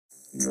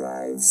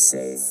Drive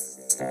safe.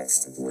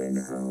 Text win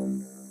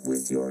home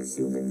with your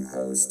human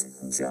host,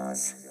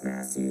 Josh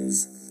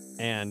Matthews.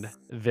 And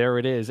there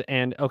it is.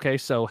 And okay,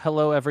 so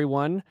hello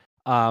everyone.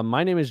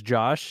 My name is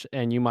Josh,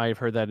 and you might have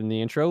heard that in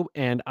the intro.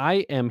 And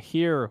I am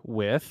here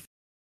with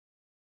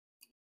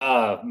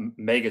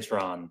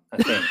Megatron, I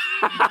think.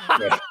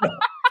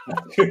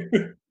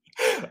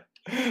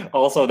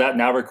 Also, that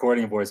now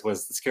recording voice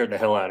scared the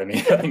hell out of me.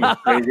 I think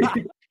it's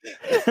crazy.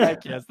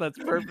 Heck yes, that's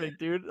perfect,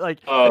 dude.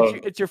 Like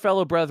it's your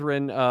fellow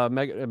brethren,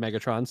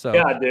 Megatron. So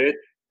yeah, dude.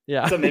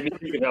 Yeah. So maybe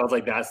I was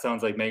like, that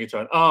sounds like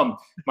Megatron.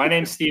 My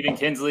name's Stephen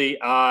Kinsley.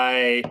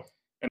 I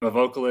am a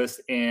vocalist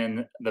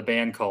in the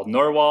band called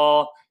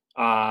Norwal.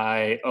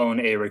 I own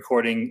a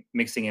recording,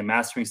 mixing, and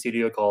mastering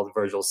studio called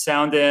Virgil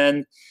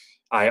Soundin.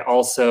 I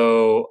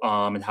also,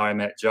 and how I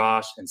met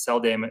Josh and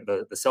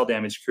the Cell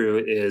Damage crew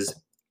is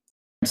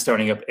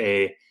starting up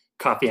a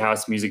coffee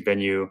house music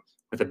venue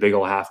with a big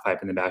old half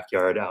pipe in the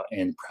backyard out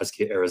in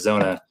Prescott,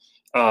 Arizona.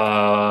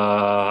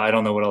 I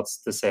don't know what else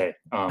to say.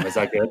 Is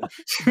that good?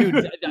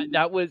 Dude,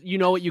 that was, you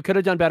know what, you could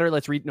have done better.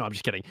 Let's read. No, I'm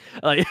just kidding.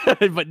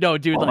 But no,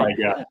 dude, my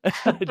God.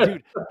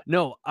 Dude,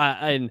 no.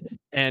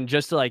 And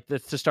just to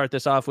start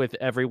this off with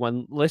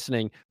everyone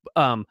listening,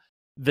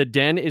 the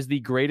Den is the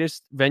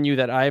greatest venue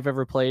that I've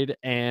ever played.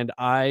 And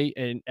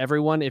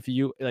everyone, if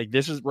you like,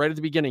 this is right at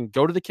the beginning,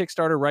 go to the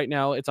Kickstarter right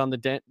now. It's on the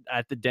Den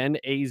at the Den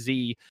AZ,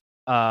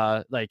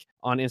 like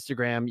on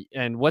Instagram.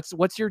 And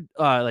what's your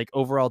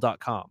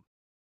overall.com?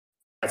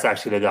 That's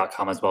actually the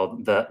 .com as well.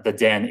 The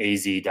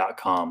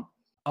denaz.com.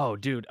 Oh,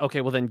 dude.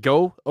 Okay, well then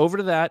go over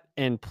to that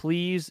and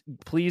please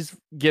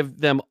give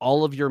them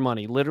all of your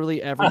money,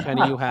 literally every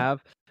penny you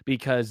have,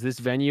 because this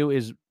venue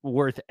is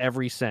worth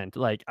every cent.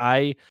 Like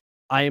I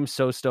am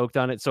so stoked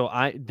on it. So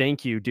I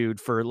thank you,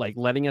 dude, for like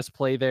letting us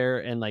play there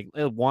and like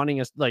wanting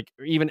us, like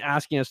even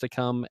asking us to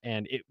come.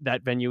 And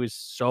that venue is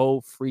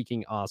so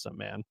freaking awesome,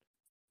 man.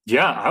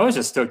 Yeah, I was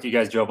just stoked you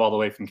guys drove all the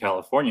way from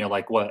California,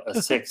 like what, a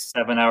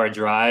 6-7 hour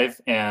drive.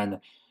 And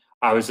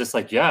I was just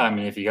like, yeah, I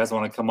mean, if you guys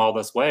want to come all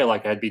this way,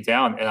 like I'd be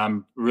down. And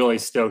I'm really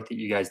stoked that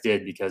you guys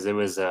did, because it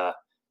was a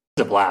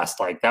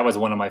blast. Like that was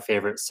one of my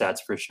favorite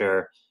sets for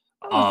sure.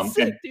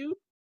 Sick, dude.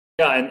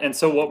 Yeah, and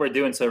so what we're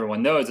doing, so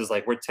everyone knows, is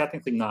like we're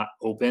technically not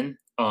open,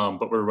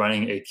 but we're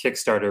running a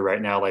Kickstarter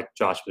right now, like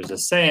Josh was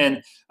just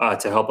saying,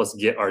 to help us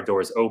get our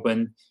doors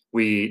open.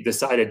 We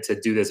decided to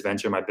do this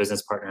venture, my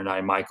business partner and I,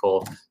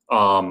 Michael,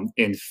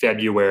 in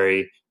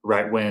February,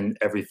 right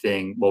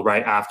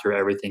after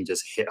everything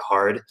just hit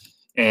hard.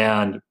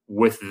 And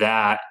with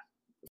that,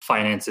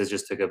 finances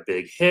just took a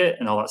big hit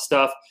and all that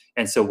stuff.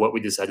 And so what we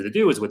decided to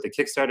do is with the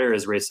Kickstarter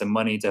is raise some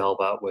money to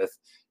help out with,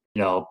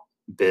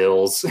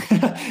 bills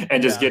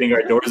and just getting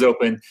our doors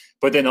open.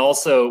 But then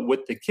also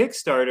with the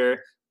Kickstarter,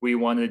 we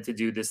wanted to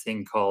do this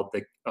thing called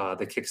the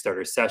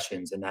Kickstarter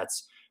sessions. And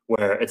that's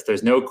where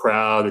there's no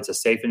crowd. It's a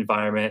safe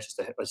environment. It's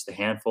just a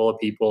handful of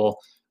people,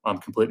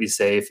 completely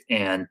safe.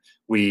 And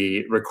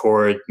we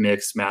record,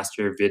 mix,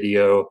 master,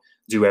 video,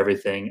 do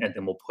everything. And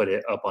then we'll put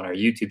it up on our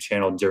YouTube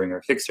channel during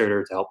our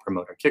Kickstarter to help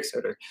promote our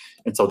Kickstarter.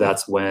 And so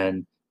that's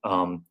when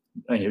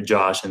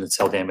Josh and the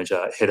Cell Damage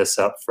hit us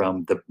up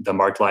from the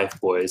Marked Life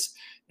boys.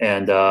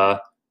 And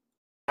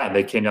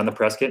they came down to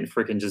Prescott and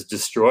freaking just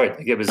destroyed.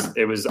 Like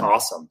it was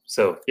awesome.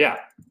 So yeah.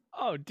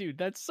 Oh, dude,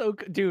 that's so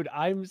good. Dude,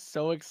 I'm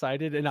so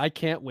excited and I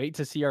can't wait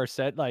to see our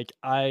set.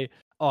 It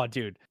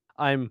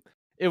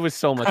was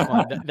so much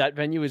fun. that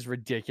venue is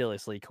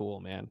ridiculously cool,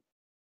 man.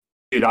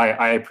 Dude,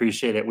 I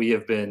appreciate it. We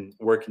have been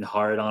working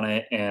hard on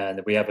it,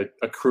 and we have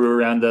a crew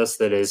around us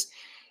that is,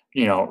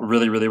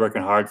 really, really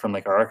working hard, from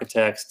like our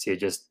architects to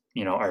just,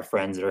 our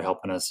friends that are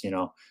helping us,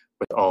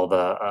 with all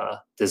the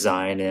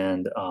design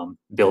and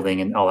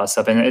building and all that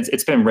stuff. And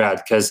it's been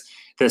rad, because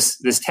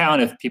this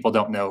town, if people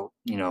don't know,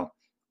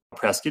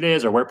 Prescott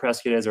is, or where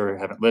Prescott is, or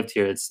haven't lived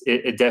here,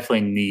 it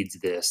definitely needs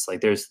this. Like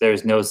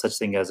there's no such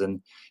thing as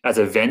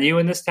a venue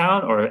in this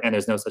town, and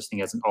there's no such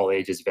thing as an all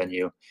ages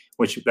venue,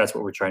 which that's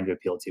what we're trying to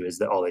appeal to, is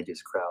the all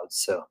ages crowd.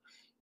 So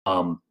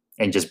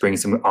and just bring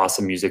some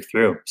awesome music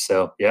through.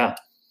 So yeah.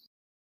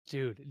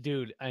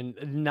 Dude,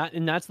 and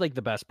that's like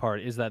the best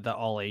part, is that the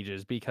all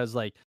ages, because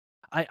like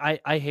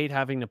I hate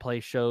having to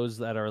play shows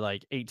that are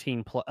like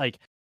 18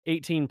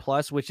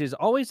 plus, which is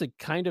always a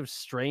kind of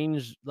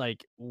strange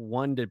like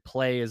one to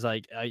play, is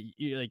like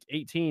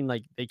 18,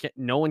 like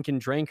no one can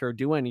drink or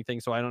do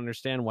anything, so I don't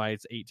understand why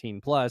it's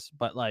 18 plus.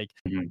 But like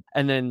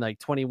and then like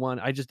 21,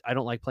 I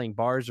don't like playing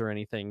bars or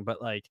anything,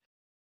 but like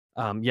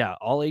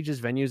all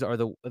ages venues are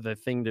the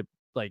thing to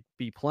like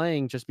be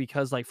playing, just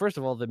because like, first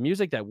of all, the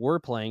music that we're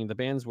playing, the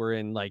bands we're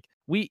in, like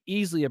we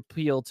easily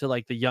appeal to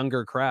like the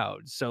younger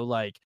crowd. So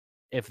like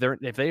if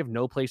they have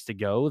no place to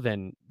go,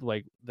 then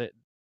like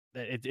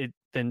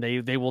then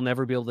they will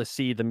never be able to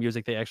see the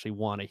music they actually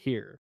want to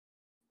hear.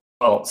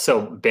 Well,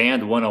 so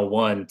Band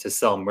 101 to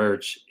sell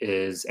merch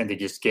and to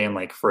just gain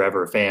like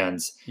forever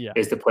fans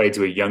is to play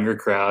to a younger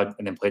crowd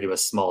and then play to a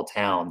small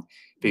town,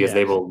 because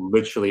they will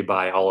literally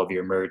buy all of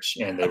your merch,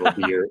 and they will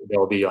be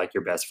they'll be like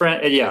your best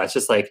friend. And yeah, it's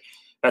just like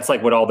that's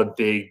like what all the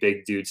big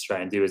dudes try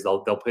and do is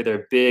they'll play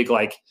their big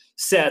like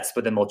sets,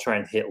 but then they'll try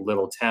and hit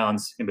little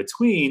towns in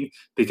between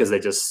because they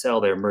just sell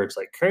their merch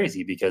like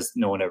crazy because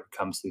no one ever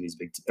comes to these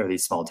big or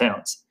these small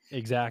towns.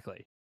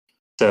 Exactly.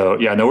 So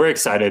yeah, no, we're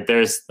excited.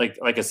 There's like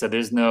I said,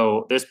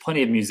 there's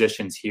plenty of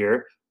musicians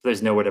here.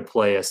 There's nowhere to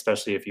play,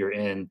 especially if you're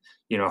in,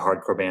 you know, a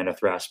hardcore band, a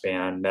thrash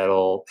band,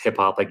 metal, hip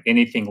hop, like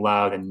anything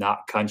loud and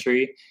not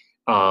country.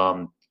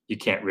 You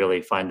can't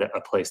really find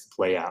a place to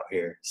play out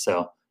here.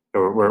 So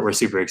we're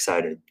super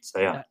excited.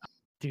 So yeah.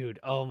 Dude,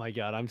 oh my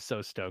God, I'm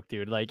so stoked,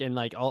 dude. Like, and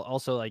like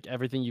also like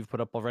everything you've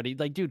put up already.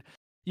 Like, dude,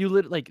 you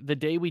like the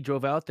day we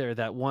drove out there,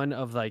 that one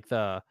of like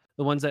the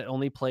ones that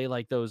only play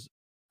like those,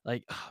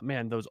 like,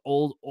 man, those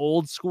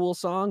old school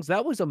songs.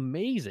 That was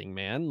amazing,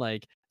 man.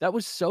 Like, that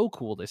was so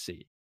cool to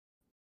see.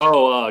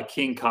 Oh,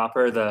 King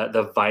Copper,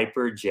 the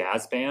Viper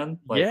Jazz Band.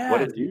 Like,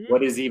 Yeah, dude.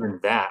 what is even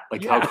that?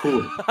 Like, Yeah. how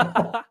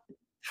cool?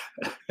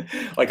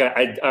 Like,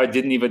 I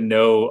didn't even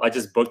know. I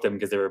just booked them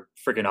because they were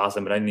freaking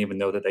awesome, but I didn't even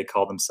know that they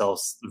call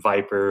themselves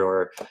Viper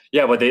or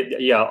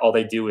all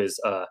they do is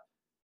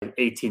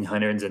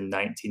 1800s and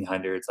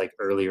 1900s, like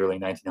early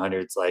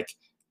 1900s,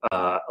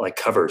 like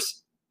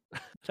covers.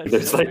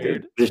 That's so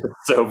weird. They're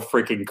so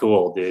freaking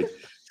cool, dude.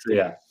 So,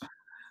 yeah.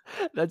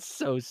 That's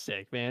so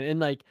sick, man. And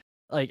like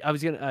I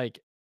was gonna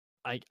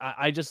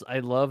I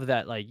love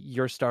that like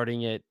you're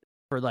starting it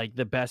for like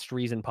the best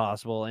reason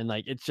possible, and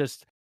like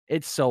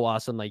it's so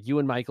awesome. Like you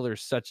and Michael are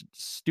such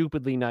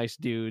stupidly nice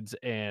dudes,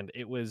 and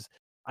it was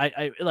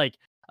I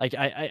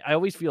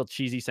always feel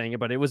cheesy saying it,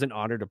 but it was an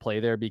honor to play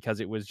there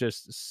because it was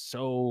just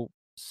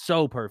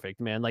so perfect,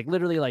 man. Like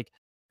literally like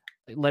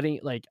letting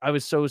like I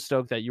was so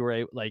stoked that you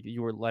were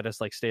let us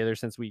like stay there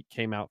since we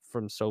came out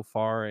from so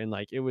far, and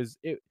like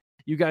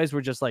you guys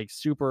were just like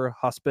super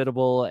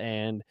hospitable,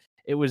 and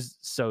it was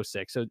so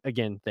sick. So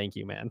again, thank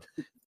you, man.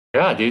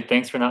 Yeah, dude.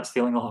 Thanks for not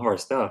stealing all of our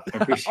stuff. I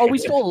appreciate Oh, we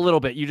it. stole a little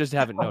bit. You just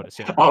haven't noticed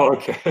yet. Oh,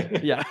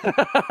 okay. Yeah.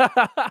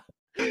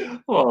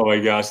 Oh my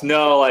gosh.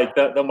 No, like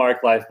the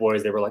Mark Life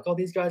boys, they were like, oh,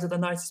 these guys are the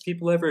nicest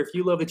people ever. If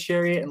you love the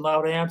Chariot and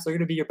loud amps, they're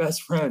gonna be your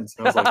best friends.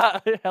 And I was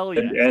like, hell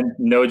yeah. and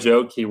no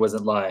joke, he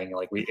wasn't lying.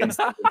 Like we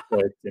instantly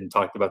clicked and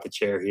talked about the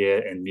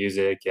Chariot and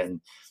music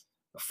and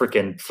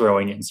freaking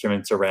throwing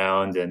instruments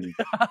around and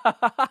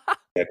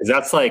yeah, because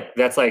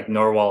that's like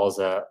Norwal's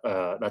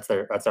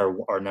that's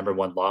our number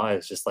one law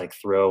is just like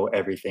throw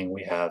everything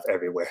we have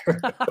everywhere.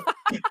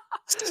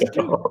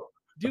 So,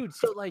 Dude,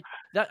 so like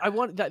that I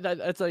want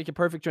that's like a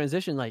perfect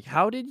transition. Like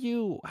how did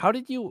you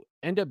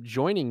end up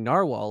joining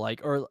Narwhal? Like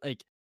or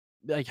like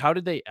how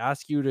did they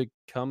ask you to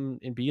come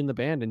and be in the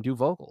band and do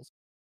vocals?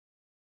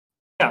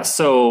 yeah,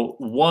 so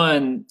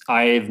one,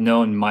 I've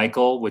known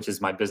Michael, which is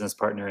my business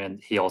partner,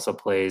 and he also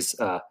plays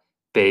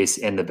bass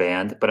in the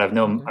band. But I've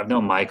known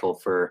Michael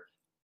for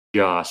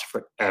gosh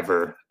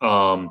forever.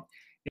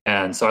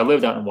 And so I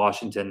lived out in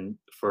Washington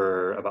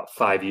for about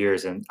 5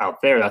 years, and out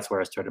there, that's where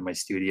I started my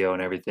studio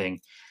and everything.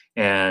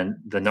 And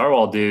the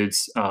Narwhal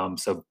dudes,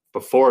 so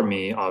before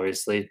me,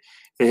 obviously,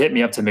 they hit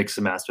me up to mix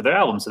and master their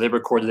album. So they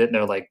recorded it in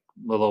their like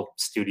little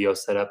studio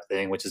setup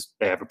thing, which is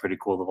they have a pretty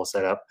cool little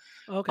setup.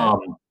 Okay.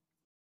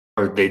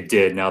 Or they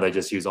did. Now they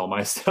just use all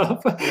my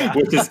stuff, Yeah.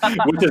 which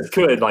is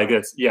good. Like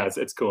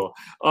it's cool.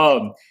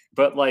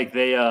 But like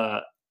they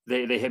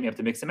hit me up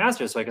to mix and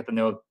master, so I got to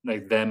know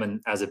like them and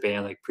as a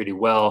band like pretty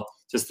well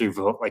just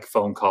through like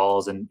phone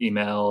calls and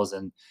emails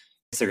and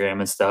Instagram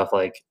and stuff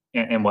like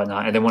and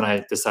whatnot. And then when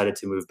I decided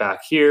to move back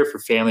here for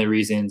family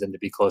reasons and to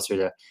be closer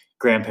to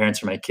grandparents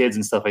for my kids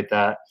and stuff like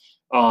that,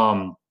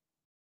 I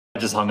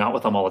just hung out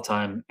with them all the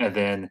time. And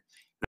then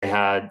they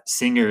had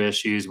singer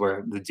issues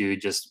where the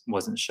dude just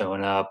wasn't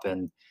showing up,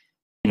 and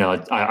you know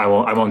I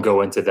won't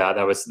go into that.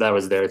 That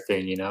was their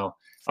thing, you know.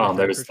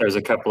 There's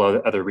a couple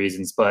of other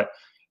reasons, but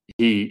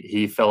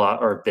he fell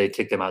out or they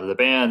kicked him out of the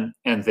band,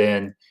 and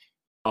then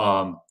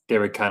they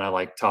were kind of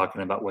like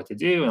talking about what to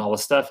do and all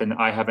this stuff. And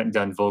I haven't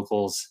done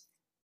vocals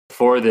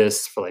for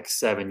this for like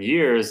 7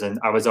 years, and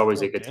I was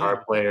always a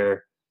guitar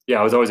player. Yeah,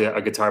 I was always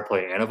a guitar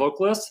player and a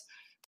vocalist.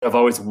 I've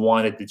always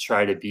wanted to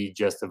try to be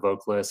just a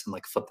vocalist and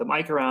like flip the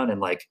mic around and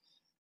like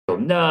go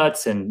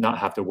nuts and not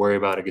have to worry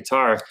about a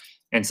guitar.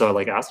 And so I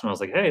like asked him, I was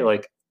like, hey,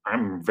 like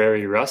I'm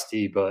very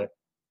rusty, but are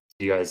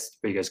you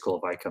guys cool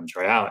if I come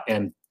try out?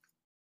 And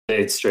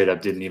they straight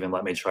up didn't even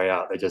let me try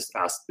out. They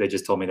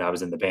just told me that I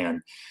was in the band.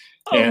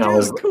 Oh, and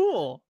dude,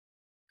 cool.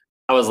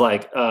 I was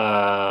like,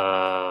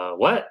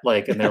 what?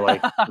 Like, and they're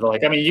like,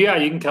 I mean, yeah,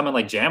 you can come and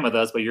like jam with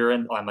us, but you're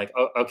in. I'm like,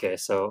 oh, okay.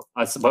 So,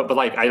 but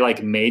like, I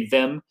like made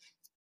them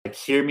like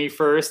hear me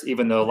first,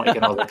 even though like,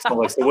 and I was like,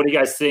 so what do you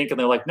guys think? And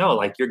they're like, no,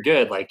 like you're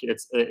good. Like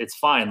it's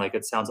fine. Like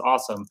it sounds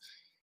awesome.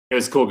 It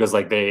was cool because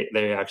like they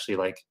actually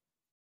like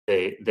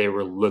they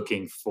were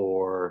looking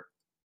for.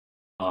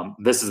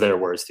 This is their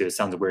words too. It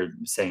sounds weird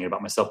saying it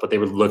about myself, but they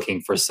were looking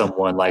for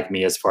someone like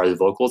me as far as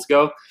vocals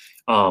go.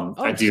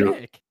 I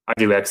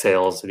do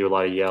exhales. I do a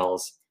lot of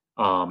yells.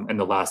 And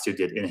the last two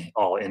did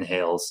all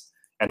inhales,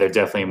 and they're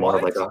definitely more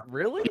of like a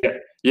really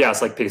yeah,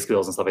 it's like pig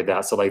squeals and stuff like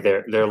that. So like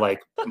they're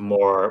like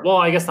more well,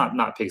 I guess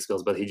not pig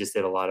squeals, but he just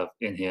did a lot of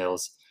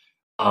inhales.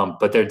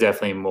 But they're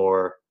definitely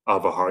more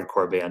of a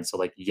hardcore band, so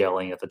like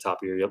yelling at the top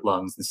of your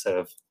lungs instead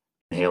of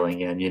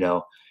inhaling in, you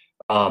know.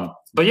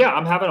 But yeah,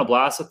 I'm having a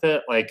blast with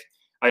it. Like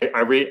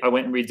I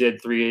went and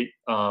redid three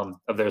of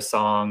their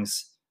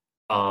songs.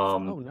 Oh,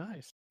 Um,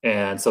 nice.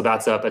 and so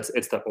that's up.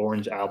 It's the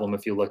Orange album.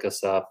 If you look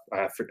us up,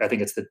 I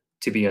think it's the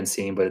To Be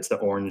Unseen, but it's the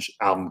Orange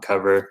album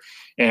cover.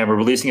 And we're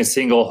releasing a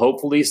single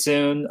hopefully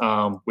soon.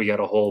 We got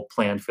a whole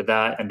plan for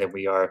that, and then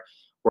we are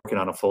working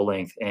on a full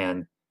length.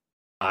 And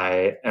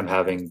I am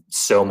having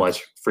so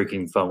much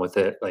freaking fun with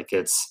it. Like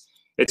it's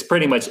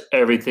pretty much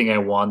everything I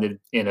wanted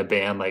in a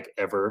band like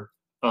ever.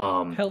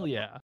 Um, Hell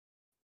yeah.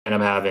 and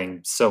I'm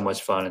having so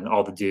much fun. And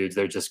all the dudes,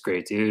 they're just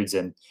great dudes,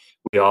 and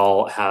we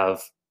all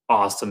have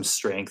awesome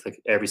strength,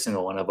 like every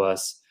single one of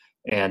us.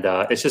 And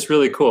it's just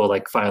really cool.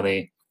 Like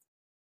finally,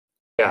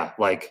 yeah,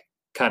 like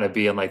kind of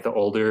being like the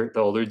older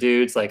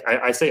dudes. Like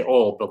I say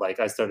old, but like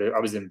I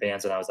was in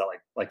bands when I was at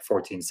like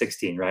 14,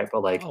 16, right?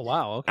 But like Oh,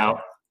 wow. Okay.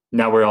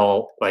 now we're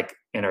all like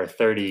in our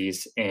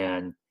 30s,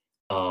 and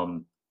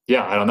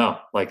yeah, I don't know.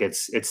 Like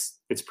it's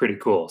pretty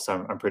cool.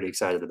 So I'm pretty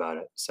excited about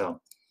it. So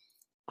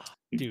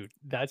Dude,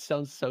 that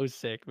sounds so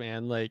sick,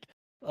 man. Like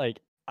like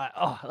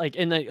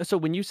and then so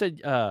when you said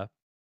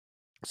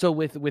so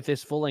with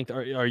this full length,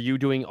 are you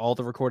doing all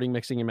the recording,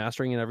 mixing, and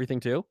mastering and everything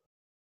too?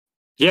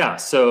 yeah,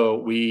 so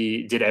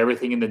we did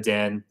everything in the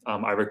den.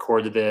 I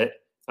recorded it,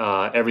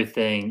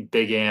 everything,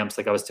 big amps,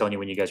 like I was telling you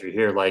when you guys were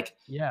here. Like,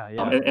 Yeah,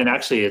 yeah. and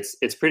actually,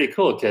 it's pretty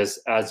cool because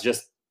as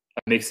just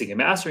a mixing and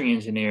mastering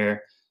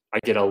engineer, I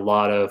get a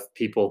lot of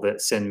people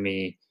that send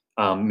me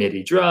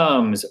MIDI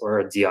drums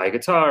or DI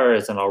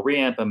guitars, and I'll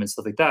reamp them and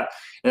stuff like that.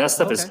 And that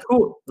stuff is Okay.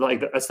 cool.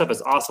 Like that stuff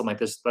is awesome. Like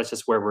this, that's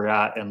just where we're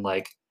at. And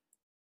like,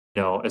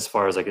 you know, as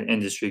far as like an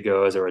industry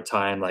goes or a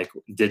time, like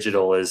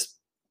digital is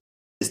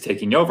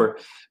taking over.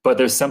 But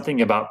there's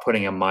something about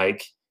putting a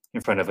mic in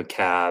front of a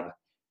cab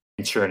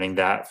and churning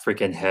that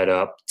freaking head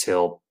up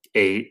till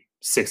 8,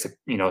 6,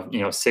 you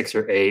know, 6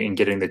 or 8, and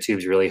getting the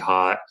tubes really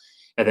hot,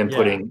 and then Yeah.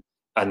 putting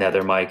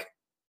another mic,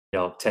 you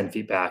know, 10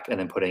 feet back, and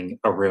then putting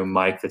a room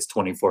mic that's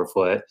 24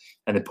 foot,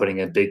 and then putting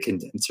a big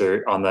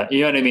condenser on that, you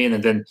know what I mean?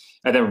 And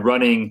then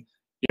running,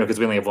 you know, because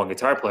we only have one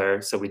guitar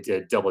player, so we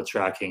did double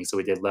tracking, so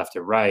we did left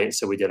to right,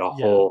 so we did a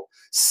Yeah. whole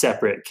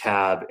separate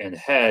cab and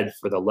head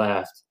for the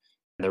left.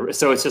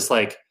 So it's just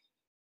like,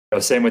 you know,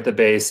 same with the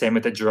bass, same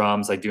with the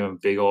drums, like doing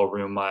big old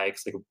room mics.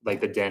 Like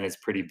the den is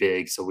pretty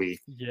big, so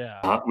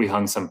Yeah. we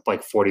hung some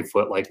like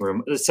 40-foot like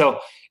room. So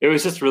it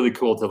was just really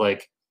cool to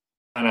like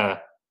kind of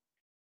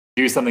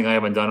do something I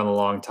haven't done in a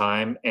long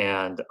time,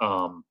 and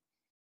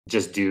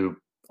just do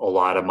a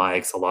lot of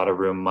mics, a lot of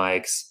room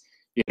mics.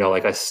 You know,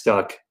 like I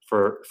stuck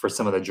for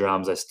some of the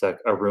drums, I stuck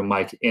a room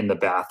mic in the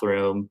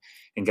bathroom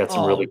and got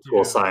some Oh, really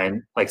cool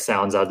dude.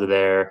 sounds out of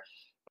there.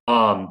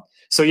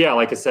 So yeah,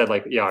 like I said,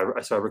 like yeah,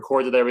 so I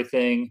recorded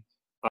everything,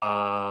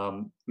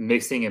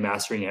 mixing and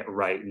mastering it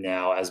right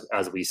now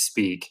as we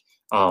speak.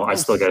 I Oh,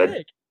 still gotta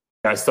sick.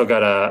 I still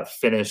gotta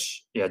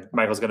finish. Yeah,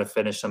 Michael's gonna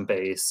finish some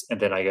bass, and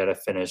then I gotta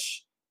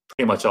finish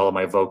pretty much all of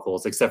my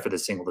vocals except for the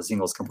single. The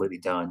single's completely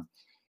done.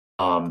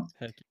 Um,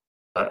 Heck,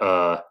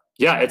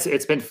 yeah,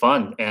 it's been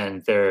fun,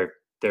 and they're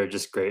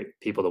just great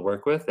people to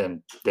work with,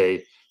 and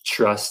they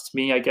trust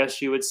me, I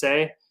guess you would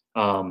say.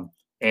 Um,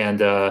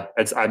 and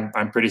it's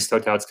I'm pretty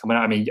stoked how it's coming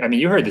out. I mean,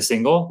 you heard the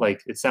single, like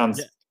it yeah. sounds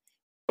It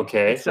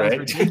okay, sounds right?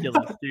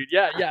 ridiculous, dude.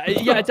 Yeah.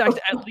 It's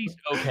actually at least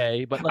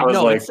okay, but I like, was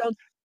no, it like, sounds,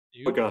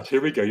 oh dude. gosh,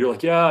 here we go. You're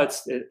like, yeah,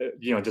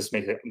 you know, just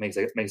makes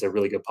a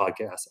really good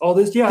podcast. Oh,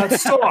 this, yeah, it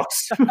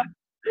sucks.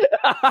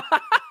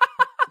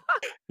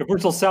 The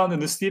virtual sound in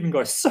the Steven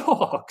guy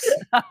sucks.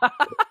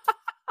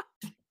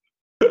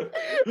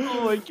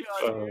 Oh my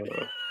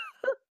god,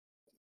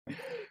 Uh,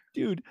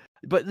 dude.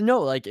 But no,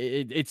 like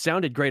it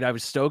sounded great. I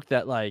was stoked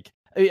that like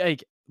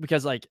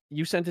because like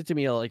you sent it to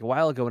me like a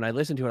while ago and I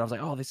listened to it. I was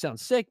like, oh, this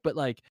sounds sick. But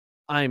like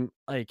I'm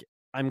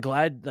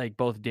glad like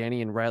both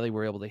Danny and Riley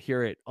were able to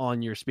hear it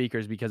on your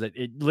speakers because it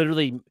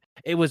literally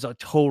it was a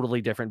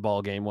totally different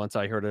ball game once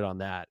I heard it on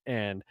that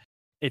and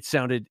it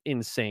sounded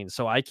insane.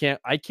 So I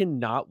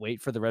cannot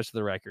wait for the rest of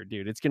the record,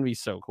 dude. It's gonna be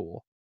so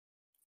cool.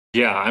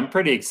 yeah, I'm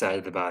pretty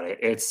excited about it.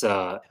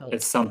 Hell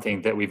It's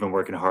something that we've been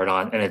working hard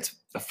on, and it's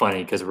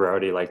funny because we're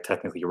already like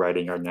technically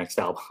writing our next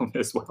album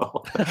as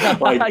well.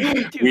 Like yeah.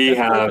 Dude, we that's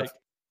have perfect.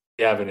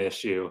 we have an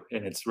issue,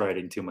 and it's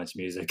writing too much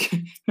music.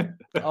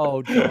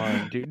 Oh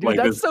darn, dude. Dude, Like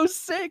that's this. so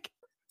sick.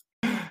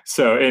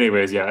 So,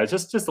 anyways, yeah, it's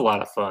just a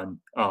lot of fun.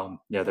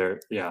 Yeah, they're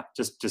yeah,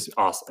 just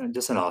awesome,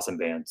 just an awesome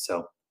band.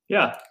 So,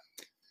 yeah.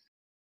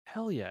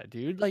 Hell yeah,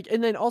 dude. Like,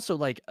 and then also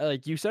like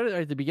you said it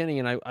at the beginning,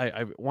 and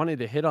I wanted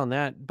to hit on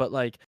that, but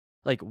like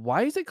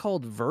why is it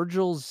called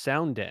Virgil's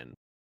Sound Den?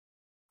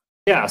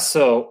 Yeah,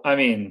 so I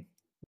mean,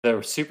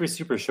 the super,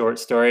 super short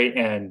story,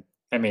 and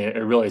I mean, it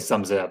really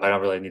sums it up. I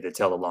don't really need to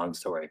tell the long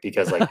story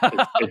because, like,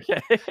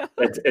 Okay.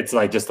 it's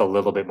like just a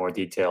little bit more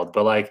detailed.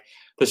 But like,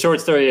 the short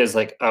story is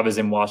like I was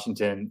in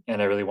Washington and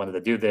I really wanted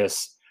to do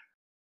this,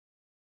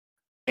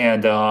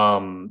 and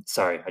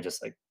sorry, I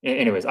just like,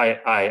 anyways,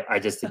 I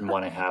just didn't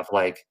want to have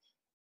like,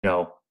 you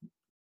know,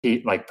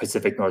 like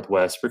Pacific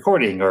Northwest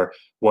recording, or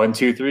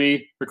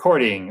 123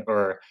 recording,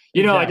 or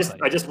Exactly.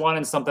 I just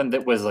wanted something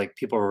that was like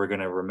people were going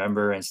to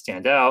remember and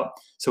stand out.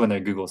 So when they're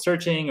Google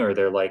searching, or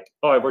they're like,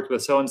 oh, I worked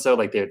with so and so,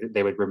 like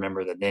they would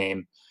remember the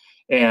name.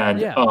 And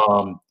Yeah.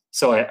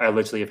 so I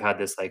literally have had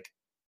this like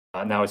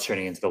now it's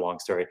turning into the long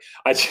story.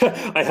 I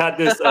had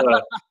this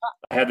I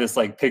had this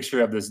like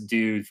picture of this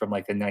dude from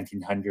like the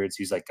 1900s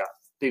who's like got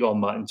big old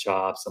mutton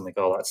chops and like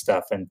all that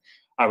stuff. And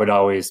people would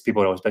always be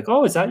like,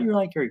 oh, is that your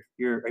like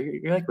you're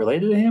like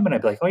related to him? And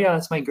I'd be like, oh yeah,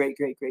 that's my great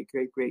great great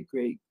great great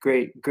great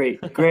great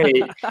great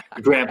great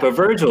grandpa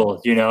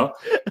Virgil, and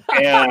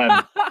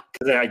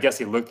because I guess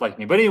he looked like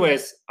me. But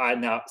anyways, I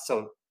now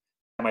so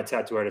my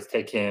tattoo artist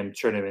take him,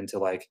 turn him into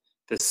like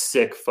this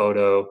sick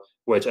photo,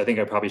 which I think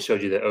I probably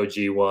showed you the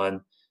OG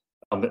one.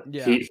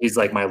 Yeah. He's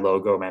like my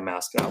logo, my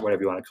mascot,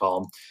 whatever you want to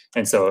call him.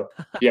 And so,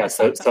 yeah,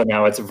 so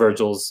now it's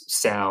Virgil's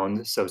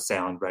sound, so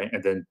sound, right?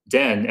 And then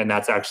Den, and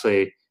that's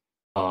actually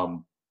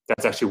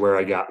where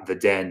I got the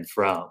Den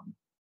from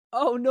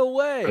Oh, no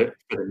way.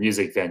 for the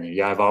music venue.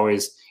 Yeah, I've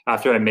always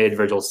after I made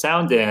Virgil's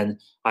sound Den,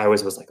 I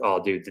always was like,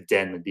 oh, dude, the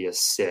Den would be a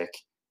sick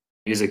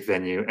music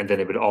venue, and then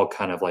it would all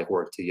kind of like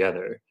work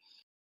together.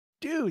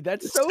 Dude,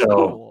 that's so So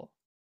cool.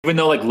 even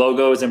though like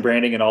logos and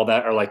branding and all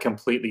that are like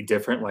completely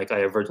different, like I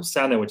have Virgil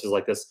Soundin, which is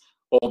like this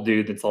old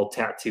dude that's all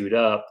tattooed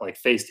up, like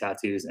face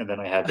tattoos, and then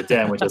I have the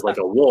Den, which is like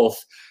a wolf,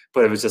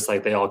 but it was just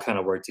like they all kind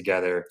of work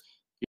together,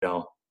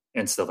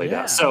 and stuff like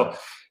that. Yeah.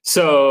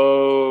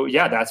 So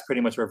yeah, that's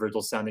pretty much where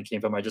Virgil Soundin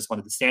came from. I just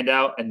wanted to stand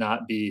out and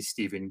not be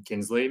Stephen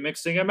Kinsley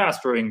mixing and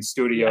mastering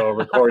studio Yeah.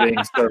 recording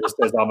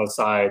services on the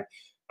side.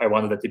 I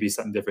wanted it to be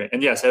something different.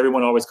 And yes,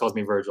 everyone always calls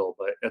me Virgil,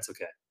 but that's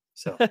okay.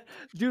 So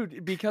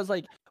Dude, because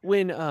like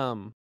when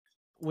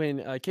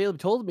Caleb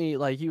told me,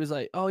 like he was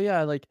like, "Oh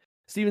yeah, like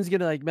Steven's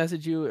gonna like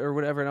message you or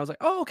whatever," and I was like,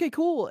 "Oh, okay,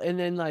 cool." And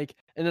then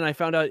I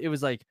found out it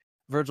was like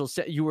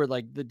you were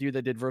like the dude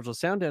that did Virgil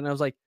sound, and I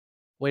was like,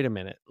 "Wait a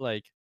minute,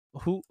 like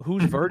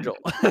who's Virgil?"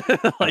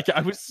 Like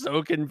I was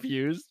so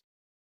confused.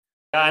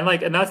 yeah,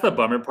 and that's the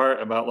bummer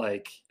part about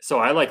so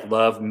I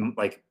love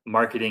like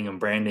marketing and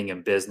branding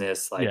and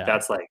business. Yeah.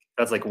 That's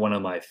like one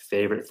of my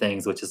favorite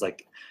things, which is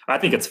like I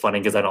think it's funny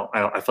because I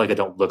feel like I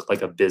don't look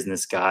like a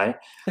business guy,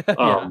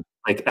 Yeah.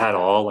 like at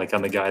all. Like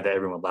I'm the guy that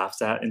everyone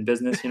laughs at in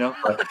business,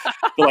 but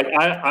like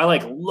I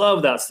like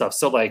love that stuff.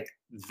 So like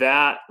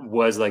that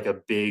was like a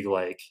big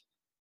like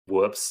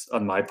whoops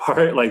on my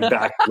part, like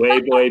back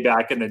way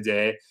back in the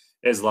day,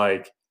 is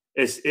like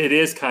it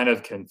is kind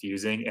of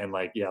confusing. And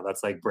like yeah,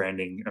 that's like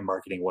branding and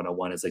marketing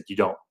 101, is like you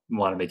don't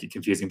want to make it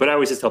confusing. But I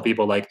always just tell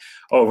people like,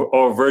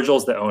 oh,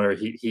 Virgil's the owner,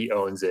 he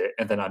owns it,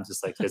 and then I'm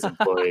just like his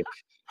employee.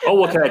 Oh,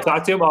 well, can I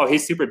talk to him? Oh,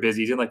 he's super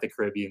busy, he's in like the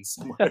Caribbean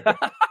somewhere.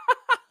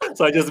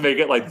 So I just make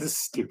it like this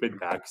stupid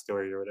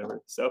backstory or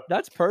whatever. So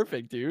That's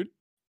perfect, dude.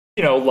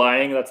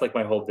 lying, that's like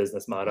my whole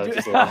business motto,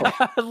 just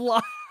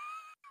lie.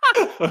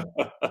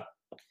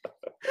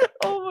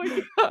 Oh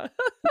my god.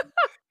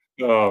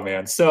 Oh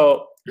man.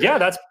 So yeah,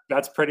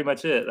 that's pretty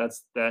much it.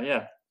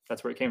 Yeah,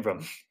 that's where it came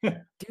from.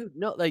 Dude,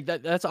 no, like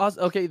that's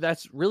awesome. Okay,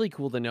 that's really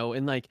cool to know.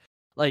 And like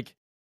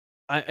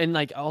and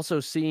like also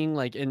seeing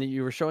like, and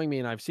you were showing me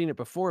and I've seen it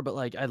before, but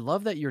like I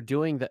love that you're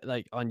doing that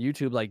like on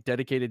YouTube, like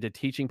dedicated to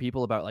teaching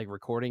people about like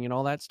recording and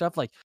all that stuff.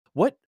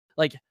 What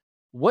like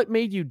what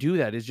made you do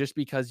that? Is just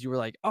because you were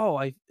like, oh,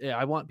 I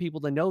want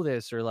people to know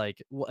this, or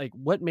like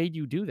what made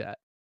you do that?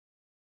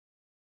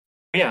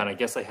 Yeah, and I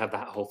guess I have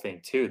that whole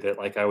thing too that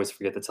like I always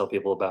forget to tell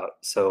people about.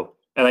 So,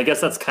 and I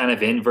guess that's kind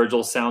of in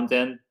Virgil's sound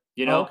den,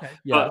 Oh, okay.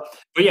 Yeah.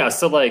 but yeah,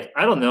 so like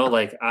I don't know,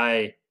 like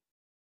I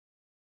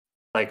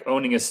like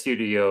owning a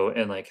studio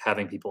and like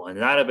having people in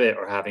and out of it,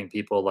 or having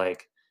people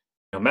like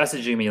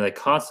messaging me like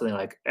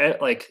constantly,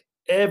 like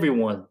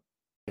everyone,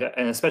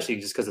 and especially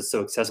just because it's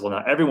so accessible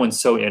now, everyone's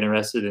so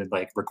interested in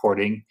like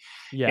recording.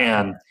 Yeah.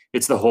 And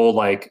it's the whole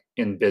like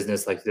in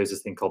business, like there's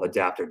this thing called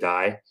adapt or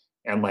die,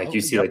 and like Oh,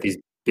 you see yep. like these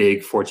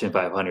big Fortune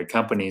 500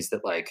 companies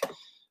that like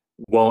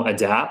won't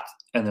adapt,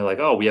 and they're like,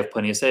 oh, we have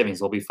plenty of savings,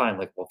 we'll be fine,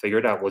 like we'll figure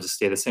it out, we'll just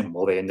stay the same.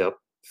 Well, they end up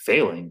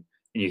failing,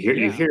 and you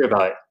Yeah. hear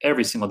about it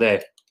every single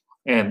day,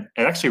 and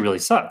it actually really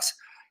sucks.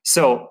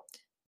 So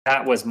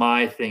that was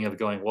my thing of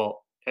going,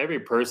 well,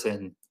 every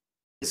person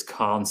is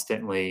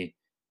constantly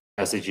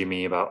messaging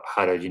me about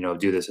how to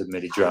do this with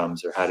MIDI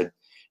drums, or how to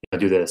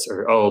do this,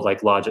 or oh,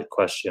 like Logic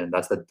Question,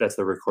 that's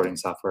the recording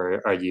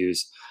software I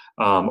use,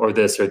 or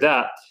this or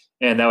that.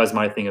 And that was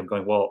my thing of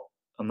going, well,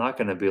 I'm not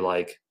going to be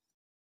like,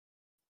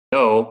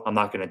 no, I'm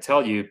not going to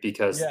tell you,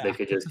 because they Yeah.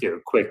 could just do a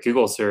quick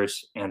Google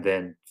search and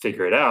then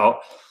figure it out.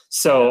 Yeah.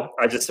 So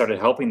I just started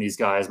helping these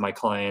guys, my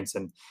clients,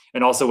 and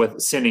also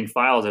with sending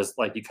files, is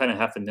like you kind of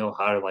have to know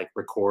how to like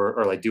record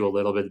or like do a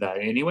little bit of that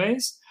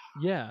anyways.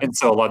 Yeah. And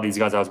so a lot of these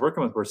guys I was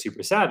working with were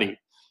super savvy.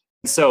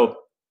 So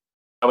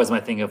that was my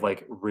thing of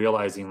like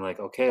realizing like,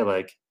 okay,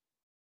 like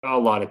a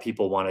lot of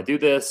people want to do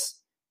this.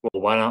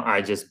 Well, why don't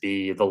I just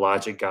be the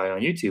Logic guy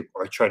on YouTube,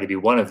 or try to be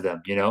one of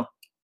them,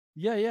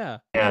 Yeah. Yeah.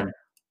 And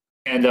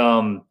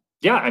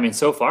yeah, I mean,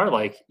 so far,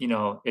 like,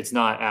 it's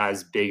not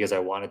as big as I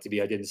want it to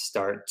be. I didn't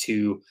start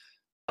too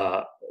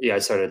Yeah, I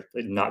started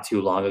not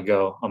too long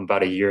ago,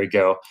 about a year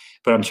ago,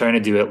 but I'm trying to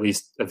do at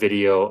least a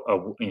video,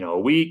 a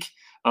week.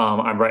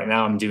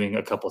 I'm doing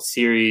a couple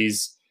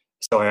series.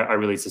 So I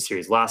released a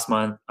series last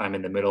month. I'm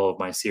in the middle of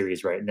my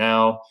series right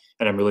now,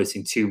 and I'm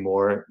releasing 2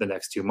 more the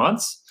next 2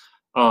 months.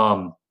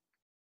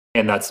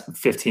 And that's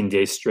 15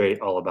 days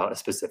straight, all about a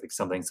specific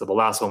something. So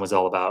last month was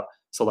all about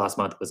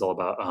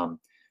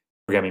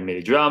programming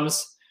MIDI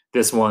drums.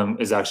 This one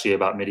is actually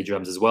about MIDI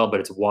drums as well, but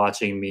it's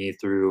watching me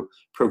through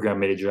program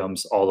MIDI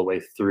drums all the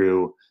way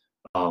through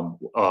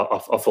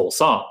a full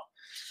song.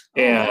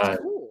 Oh, And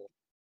that's cool.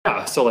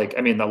 yeah, so like,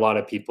 I mean, a lot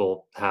of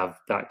people have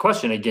that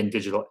question. Again,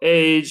 digital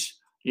age,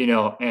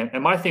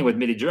 and my thing with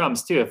MIDI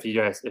drums too,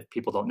 if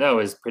people don't know,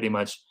 is pretty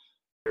much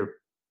you're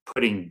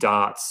putting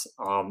dots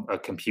on a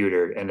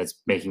computer and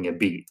it's making a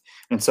beat.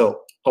 And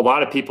so a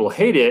lot of people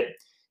hate it,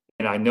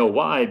 and I know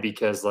why,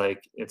 because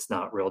like it's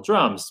not real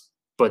drums.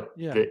 But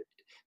Yeah.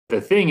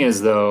 the thing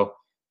is though,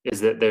 is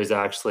that there's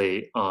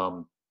actually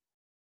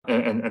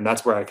and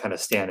that's where I kind of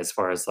stand as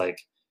far as like,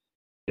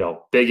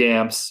 big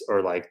amps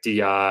or like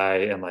DI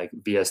and like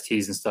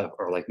VSTs and stuff,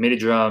 or like MIDI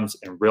drums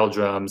and real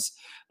drums.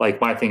 Like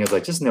my thing is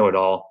like, just know it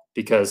all,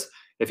 because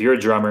if you're a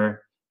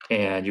drummer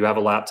and you have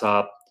a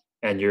laptop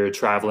and you're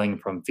traveling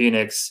from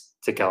Phoenix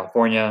to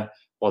California,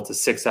 well, it's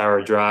a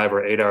 6-hour drive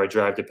or 8-hour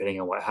drive,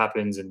 depending on what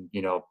happens, and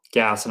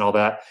gas and all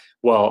that.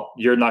 Well,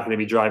 you're not going to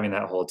be driving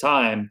that whole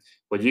time,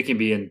 but you can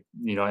be in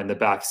the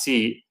back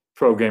seat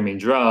programming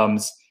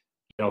drums,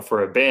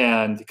 for a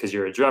band, because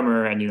you're a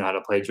drummer and you know how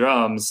to play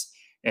drums,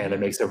 and it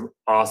makes some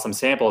awesome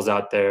samples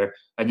out there,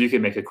 and you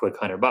can make a quick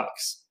 $100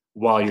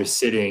 while you're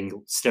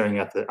sitting staring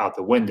out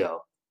the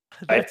window.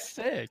 Right? That's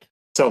sick.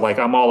 So like,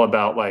 I'm all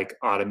about like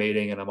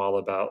automating, and I'm all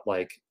about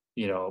like,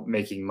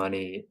 making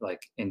money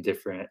like in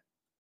different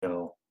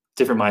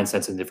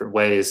mindsets in different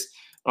ways.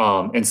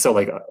 And so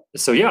like,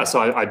 so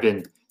I've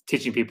been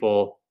teaching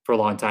people for a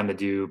long time to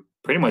do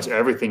pretty much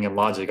everything in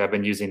Logic. I've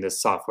been using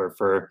this software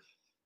for,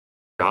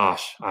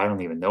 gosh, I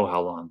don't even know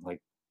how long,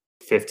 like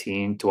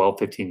 15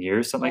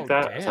 years, something like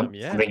that. Damn,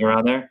 yeah. Something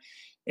around there.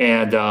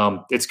 And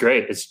it's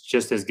great. It's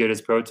just as good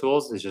as Pro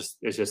Tools. It's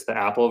just the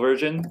Apple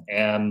version.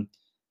 And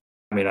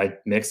I mean, I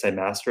mix, I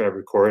master, I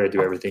record, I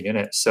do everything in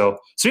it. So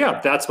yeah,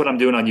 that's what I'm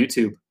doing on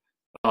YouTube.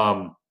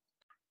 I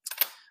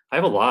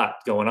have a lot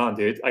going on,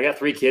 dude. I got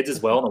 3 kids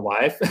as well and a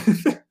wife.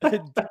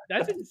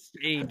 That's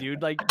insane,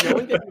 dude. Like,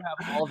 knowing that you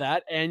have all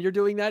that and you're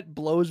doing that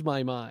blows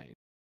my mind.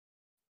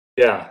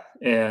 Yeah.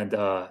 And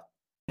the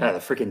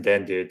freaking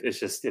den, dude,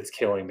 it's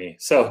killing me.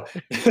 So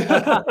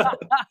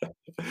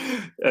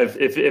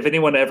if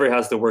anyone ever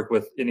has to work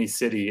with any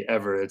city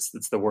ever,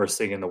 it's the worst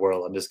thing in the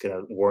world. I'm just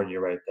gonna warn you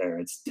right there.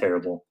 It's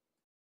terrible.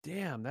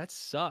 Damn, that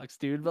sucks,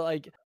 dude. But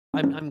like,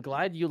 I'm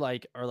glad you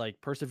like are like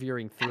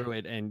persevering through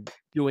it and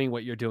doing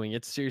what you're doing.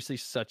 It's seriously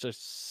such a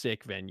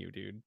sick venue,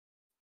 dude.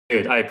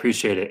 Dude, I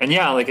appreciate it. And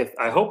yeah, like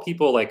I hope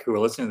people like who are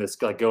listening to this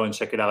like go and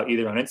check it out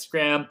either on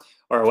Instagram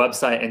or our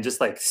website and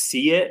just like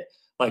see it.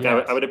 Like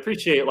Yes. I would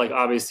appreciate, like,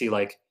 obviously,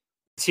 like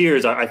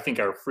tiers I think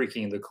are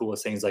freaking the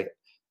coolest things. Like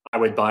I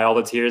would buy all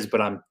the tiers,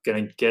 but I'm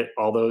gonna get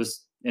all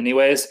those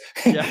anyways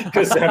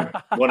because I'm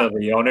one of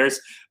the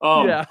owners.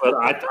 Yeah. But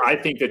I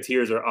think the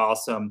tiers are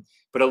awesome.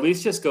 But at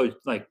least just go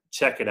like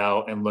check it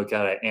out and look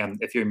at it. And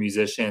if you're a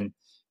musician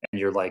and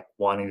you're like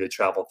wanting to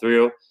travel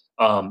through,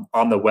 on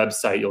the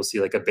website you'll see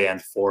like a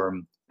band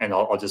form, and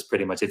I'll just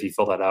pretty much, if you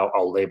fill that out,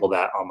 I'll label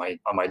that on my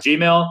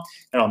Gmail,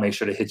 and I'll make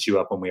sure to hit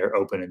you up when we are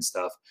open and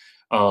stuff.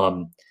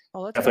 Oh,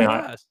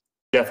 that's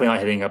Definitely not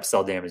hitting up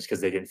Cell Damage because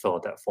they didn't fill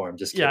out that form.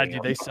 Just kidding. Yeah,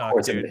 dude, they suck,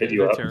 dude. Hit you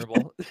They're up.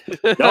 terrible.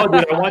 No,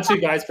 dude, I want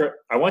you guys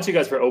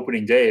for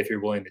opening day if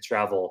you're willing to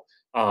travel.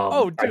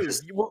 Dude,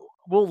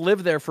 we'll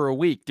live there for a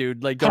week,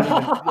 dude. Like, don't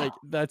even like,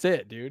 that's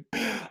it, dude.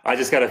 I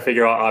just got to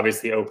figure out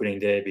obviously opening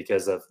day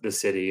because of the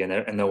city,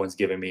 and no one's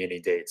giving me any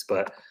dates.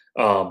 But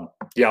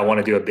yeah, I want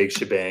to do a big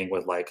shebang.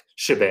 Want to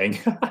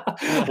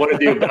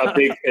do a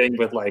big thing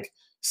with like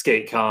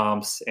skate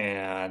comps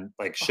and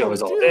like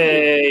shows all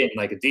day, and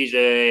like a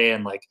DJ,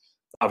 and like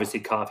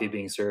obviously coffee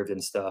being served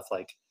and stuff,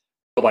 like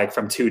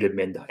from 2 to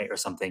midnight or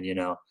something,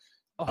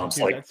 Oh, dude,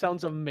 like that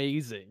sounds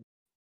amazing.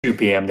 2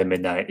 p.m. to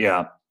midnight.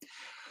 Yeah.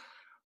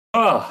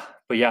 Oh,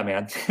 but yeah,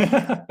 man.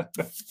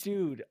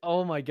 Dude,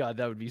 oh my God,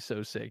 that would be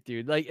so sick,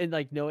 dude. Like, and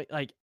like knowing,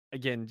 like,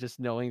 again,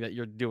 just knowing that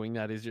you're doing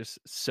that is just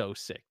so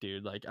sick,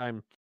 dude. Like,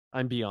 I'm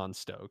beyond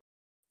stoked.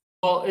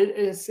 Well, it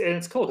is, and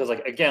it's cool because,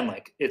 like, again,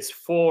 like it's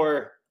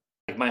for,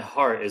 like, my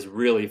heart is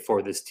really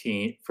for this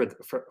team,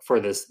 for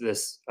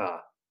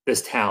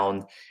this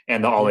town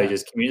and the all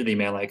ages community,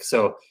 man. Like,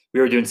 so we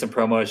were doing some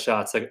promo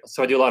shots, like,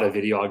 so I do a lot of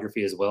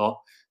videography as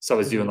well. So I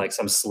was doing like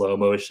some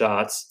slow-mo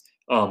shots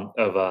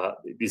of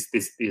these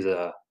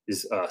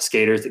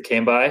skaters that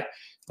came by,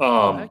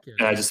 and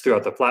I just threw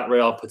out the flat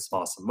rail, put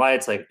some awesome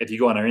lights. Like, if you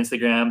go on our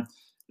Instagram,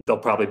 they'll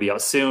probably be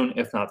out soon.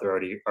 If not, they're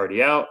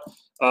already out.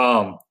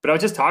 But I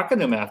was just talking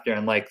to them after,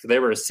 and like they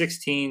were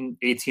 16,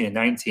 18, and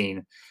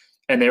 19,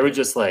 and they were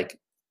just like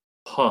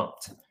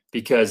pumped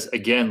because,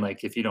 again,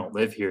 like if you don't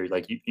live here,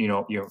 like you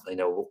don't really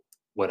know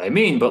what I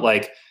mean, but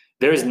like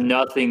there's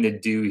nothing to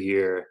do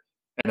here,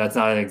 and that's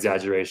not an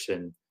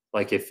exaggeration.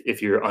 Like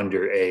if you're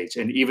underage,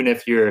 and even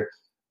if you're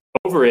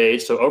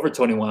overage, so over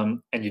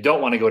 21, and you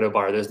don't want to go to a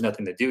bar, there's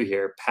nothing to do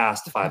here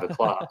past 5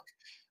 o'clock.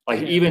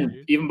 Like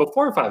even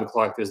before 5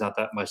 o'clock, there's not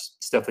that much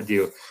stuff to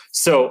do.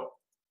 So,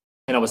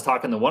 and I was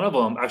talking to one of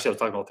them. Actually, I was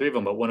talking to all three of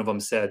them, but one of them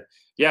said,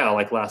 "Yeah,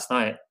 like last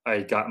night,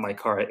 I got in my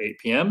car at 8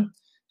 p.m.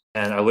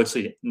 and I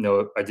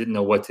didn't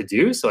know what to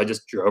do, so I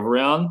just drove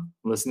around,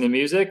 listening to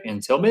music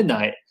until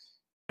midnight."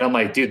 And I'm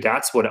like, dude,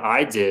 that's what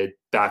I did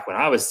back when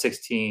I was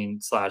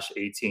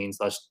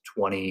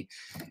 16/18/20,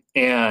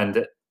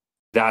 and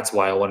that's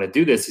why I want to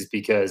do this, is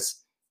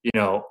because,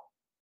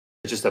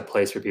 it's just a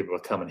place for people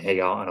to come and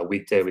hang out on a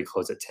weekday. We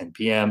close at 10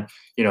 p.m.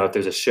 If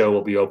there's a show,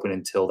 we'll be open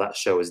until that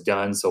show is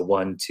done. So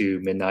 1,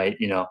 2, midnight,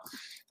 Yeah.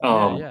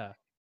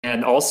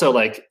 And also,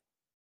 like,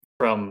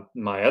 from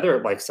my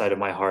other like side of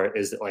my heart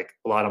is that, like,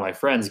 a lot of my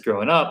friends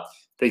growing up,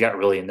 they got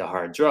really into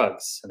hard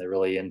drugs and they're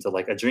really into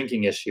like a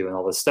drinking issue and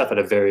all this stuff at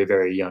a very,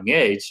 very young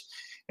age.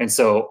 And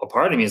so a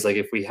part of me is like,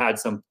 if we had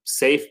some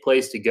safe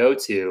place to go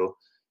to,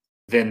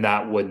 then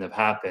that wouldn't have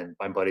happened.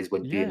 My buddies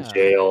wouldn't be in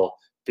jail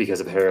because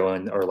of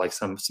heroin, or like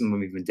some of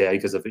them even dead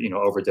because of,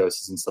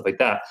 overdoses and stuff like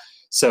that.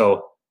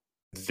 So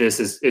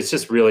it's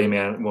just really,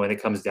 man, when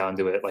it comes down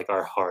to it, like,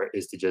 our heart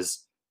is to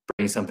just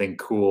bring something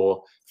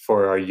cool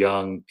for our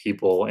young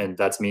people. And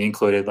that's me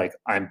included. Like,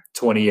 I'm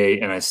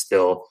 28 and I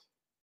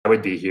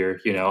would be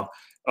here, Yeah.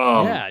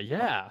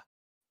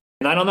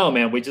 And I don't know,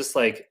 man, we just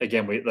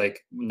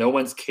no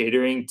one's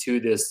catering to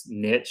this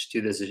niche,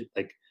 to this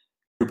like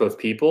group of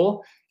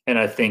people. And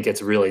I think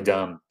it's really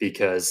dumb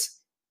because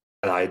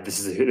this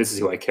is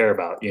who I care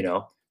about,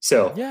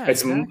 So Yeah,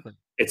 it's exactly.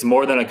 It's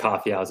more than a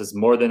coffee house. It's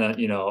more than a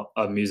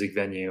music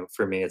venue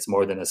for me. It's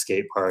more than a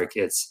skate park.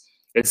 It's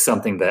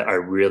something that I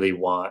really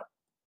want.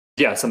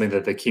 Yeah, something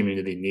that the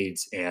community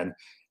needs. And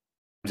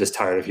I'm just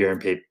tired of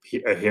hearing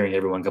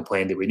everyone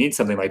complain that we need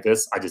something like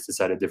this. I just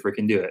decided to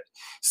freaking do it.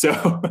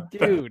 So,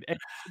 dude,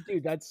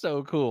 that's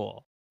so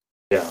cool.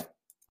 Yeah.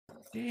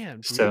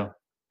 Damn. Dude. So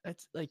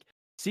that's like,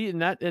 see,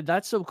 and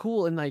that's so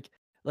cool. And like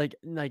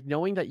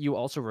knowing that you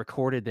also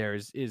recorded there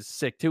is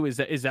sick too. Is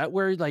that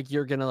where like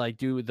you're gonna like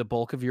do the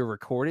bulk of your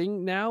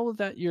recording now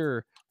that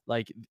you're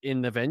like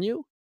in the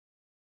venue?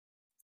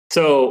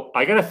 So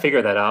I gotta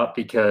figure that out,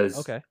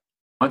 because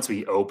once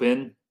we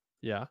open,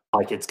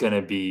 like, it's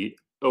gonna be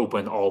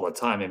open all the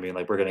time. I mean,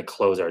 like, we're gonna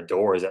close our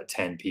doors at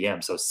 10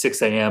 p.m. So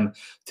 6 a.m.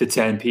 to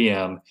 10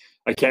 p.m.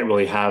 I can't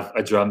really have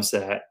a drum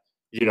set,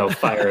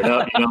 fire it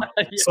up,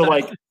 So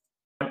like,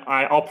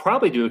 I'll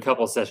probably do a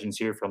couple of sessions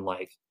here from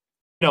like,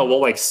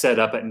 we'll like set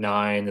up at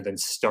 9 and then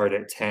start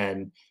at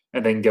 10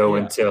 and then go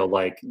until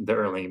like the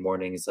early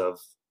mornings of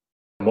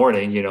the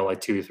morning,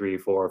 like 2, 3,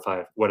 4,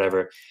 5,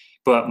 whatever.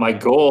 But my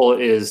goal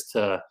is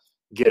to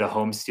get a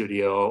home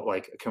studio,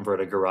 like convert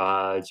a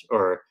garage,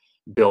 or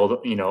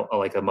build,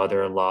 like a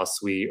mother-in-law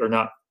suite, or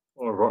not,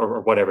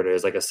 or whatever it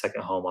is, like a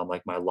second home on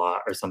like my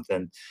lot or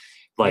something.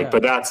 Like,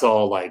 but that's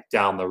all like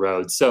down the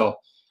road. So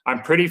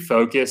I'm pretty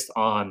focused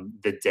on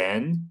the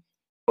den.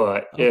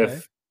 But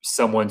if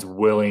someone's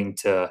willing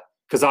to,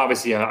 because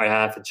obviously I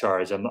have to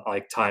charge. I'm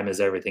like, time is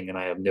everything, and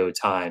I have no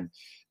time.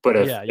 But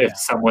if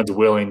someone's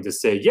willing to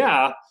say,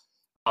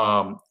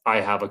 I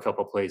have a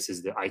couple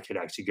places that I could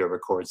actually go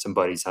record. Some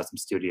buddies have some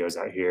studios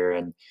out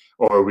here,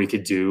 or we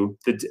could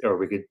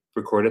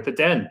record at the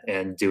den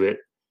and do it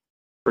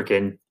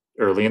freaking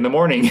early in the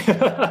morning.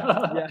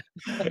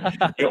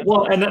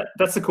 Well, and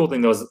that's the cool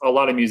thing, though, is a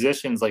lot of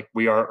musicians, like,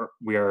 we are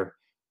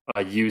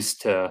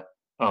used to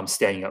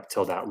staying up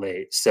till that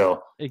late.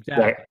 So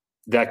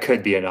that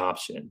could be an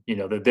option.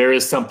 That there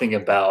is something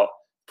about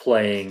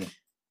playing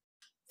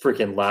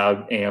freaking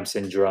loud amps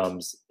and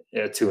drums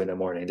at 2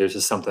 a.m. There's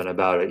just something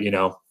about it,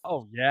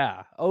 Oh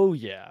yeah.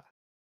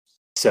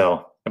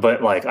 So,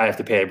 but like, I have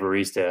to pay a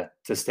barista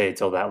to stay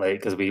till that late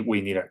because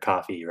we need our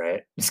coffee,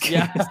 right?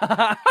 Yeah.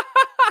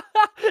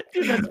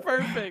 Dude, that's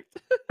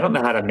perfect. I don't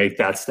know how to make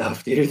that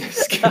stuff, dude.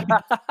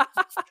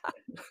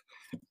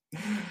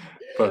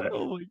 But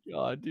oh my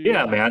god, dude.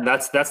 Yeah, man,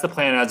 that's the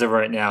plan as of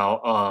right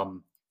now.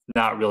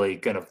 Not really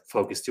gonna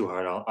focus too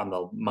hard on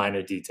the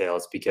minor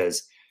details,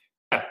 because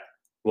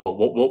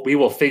we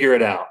will figure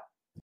it out.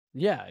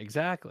 Yeah,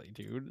 exactly,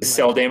 dude. Is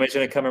Cell Damage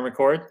gonna come and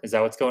record? Is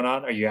that what's going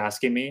on? Are you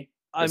asking me?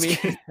 I mean,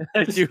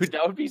 dude,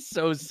 that would be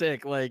so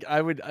sick. Like,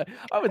 I would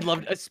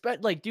love to.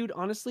 Like, dude,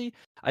 honestly,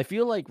 I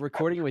feel like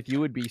recording with you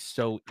would be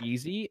so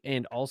easy,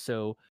 and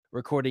also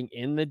recording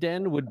in the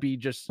den would be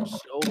just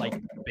so like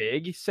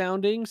big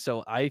sounding.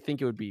 So I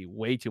think it would be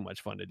way too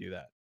much fun to do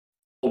that.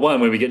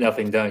 One, when we get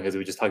nothing done because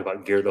we just talk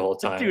about gear the whole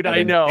time. Dude,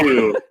 I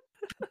know.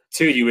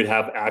 Two, you would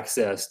have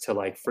access to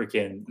like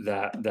freaking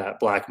that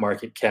black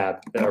market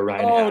cab that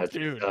Orion has.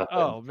 Dude.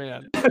 Oh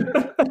man.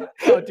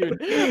 Oh,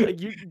 dude.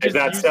 Like, you just,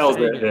 that sells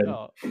it.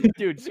 Oh,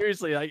 dude,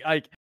 seriously,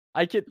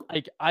 I could,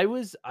 like,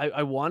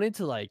 I wanted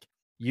to like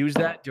use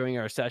that during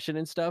our session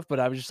and stuff, but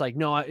I was just like,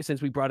 no,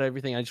 since we brought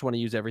everything, I just want to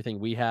use everything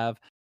we have.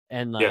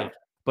 And like,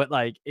 but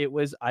like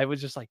I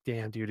was just like,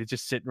 damn, dude, it's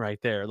just sitting right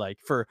there. Like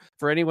for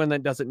anyone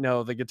that doesn't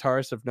know, the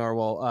guitarist of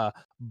Narwhal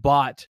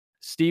bought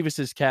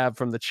Stevis's cab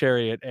from the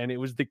Chariot, and it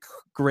was the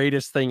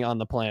greatest thing on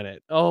the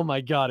planet. Oh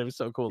my god, it was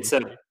so cool.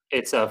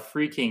 It's a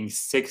freaking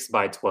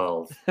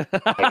 6x12.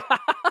 Like,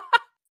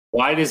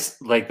 why do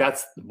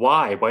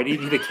you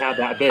need a cab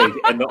that big?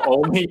 And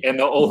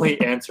the only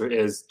answer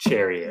is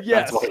Chariot.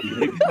 Yes. That's why you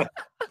need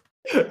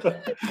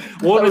that.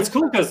 Well, it's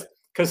cool because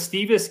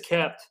Stevis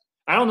kept,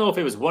 I don't know if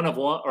it was one of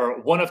one or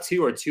one of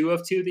two or two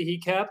of two that he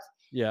kept.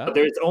 Yeah. But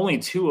there's only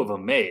two of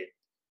them made.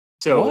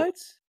 So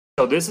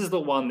this is the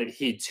one that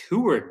he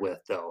toured with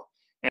though.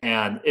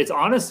 And it's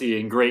honestly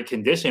in great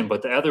condition,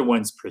 but the other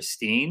one's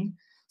pristine.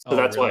 So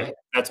that's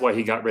why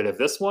he got rid of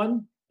this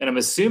one. And I'm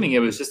assuming it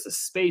was just a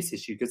space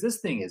issue because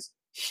this thing is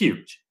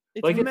huge.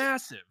 It's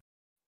massive.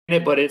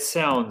 But it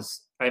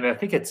sounds, I mean, I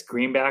think it's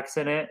greenbacks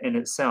in it, and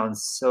it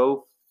sounds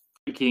so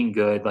freaking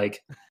good.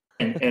 Like,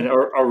 and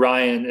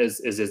Orion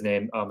is his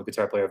name, the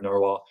guitar player of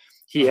Narwhal.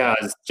 He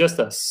has just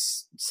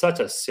such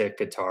a sick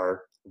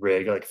guitar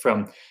rig, like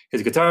from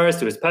his guitars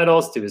to his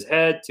pedals to his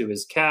head to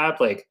his cab,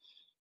 like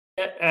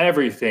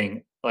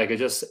everything. Like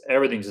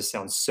everything just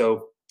sounds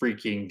so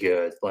freaking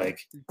good. Like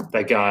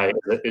that guy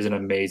is an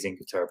amazing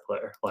guitar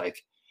player. Like,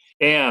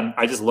 and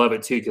I just love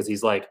it too because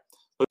he's like,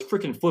 let's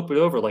freaking flip it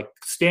over, like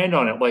stand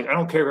on it. Like I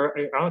don't care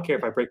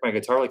if I break my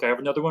guitar. Like I have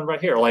another one right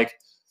here. Like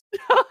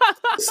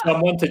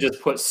someone to just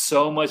put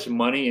so much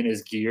money in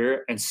his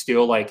gear and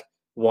still like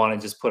want to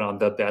just put on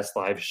the best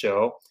live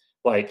show.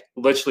 Like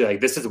literally,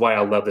 like this is why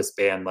I love this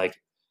band. Like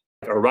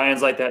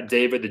Orion's like that.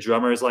 David, the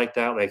drummer, is like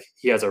that. Like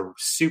he has a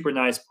super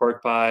nice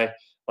pork pie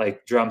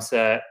like drum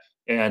set,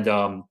 and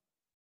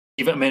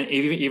even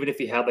if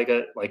he had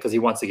because he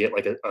wants to get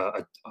like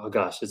oh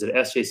gosh, is it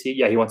SJC?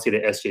 Yeah, he wants to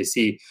get an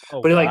SJC.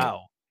 Oh, but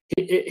wow.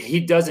 He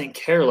doesn't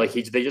care. Like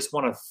they just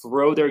want to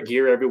throw their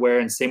gear everywhere.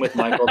 And same with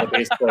Michael, the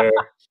bass player.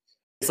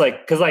 It's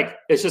like because like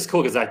it's just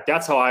cool because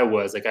that's how I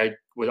was. Like I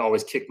would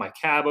always kick my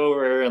cab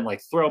over and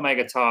like throw my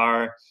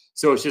guitar.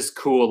 So it's just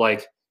cool.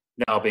 Like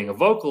now being a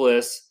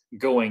vocalist,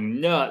 going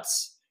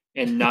nuts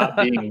and not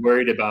being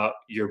worried about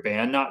your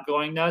band not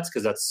going nuts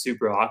because that's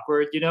super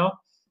awkward, you know?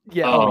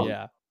 Yeah.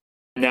 Yeah.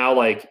 Now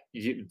like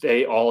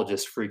they all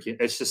just freaking,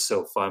 it's just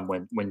so fun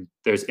when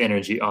there's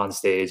energy on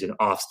stage and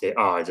off stage.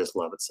 Oh, I just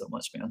love it so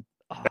much, man.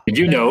 Oh,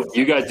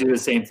 you guys do the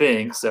same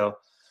thing, so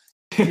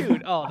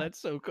dude, oh, that's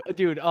so cool.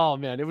 Dude, oh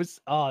man,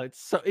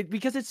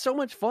 because it's so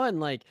much fun.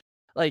 Like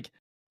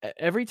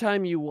every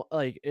time you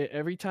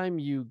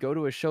go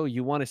to a show,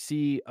 you want to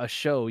see a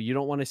show. You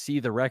don't want to see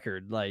the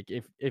record. Like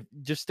if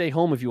just stay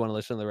home if you want to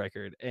listen to the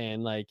record.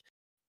 And I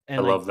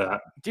love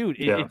that, dude.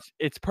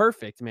 It's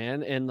perfect,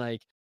 man. And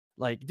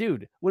like,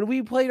 dude, when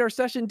we played our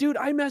session, dude,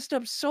 I messed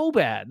up so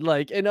bad.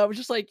 Like, and I was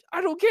just like, I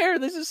don't care.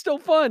 This is still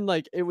fun.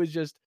 Like, it was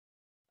just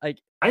like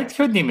I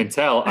couldn't even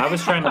tell. I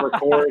was trying to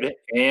record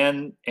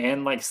and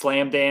like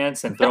slam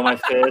dance and throw my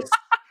fist.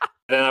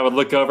 Then I would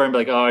look over and be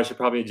like, oh, I should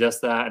probably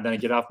adjust that. And then I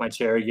get off my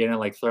chair again and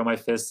like throw my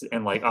fist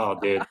and like, oh,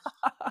 dude,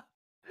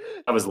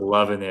 I was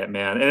loving it,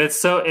 man. And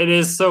it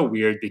is so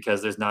weird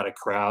because there's not a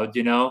crowd,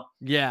 you know?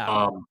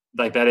 Yeah.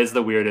 Like that is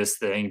the weirdest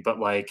thing, but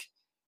like,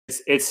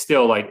 it's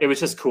still like, it was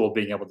just cool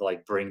being able to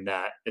like bring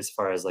that as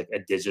far as like a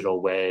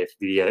digital way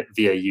via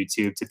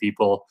YouTube to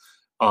people.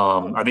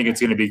 I think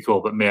it's going to be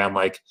cool, but man,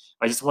 like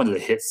I just wanted to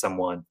hit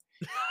someone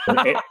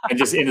and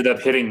just ended up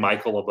hitting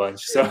Michael a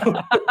bunch. So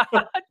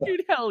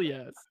dude, hell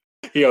yes.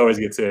 He always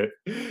gets hit.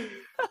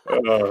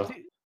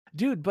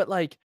 Dude, but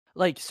like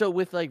so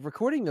with like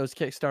recording those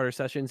Kickstarter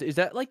sessions, is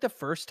that like the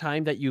first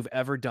time that you've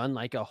ever done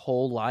like a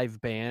whole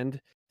live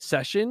band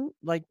session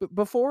like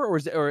before,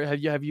 or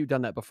have you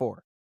done that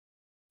before?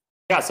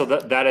 Yeah, so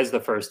that is the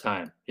first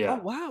time. Yeah.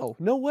 Oh wow,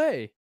 no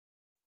way.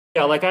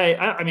 Yeah, like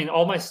I mean,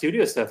 all my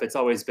studio stuff, it's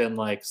always been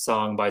like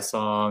song by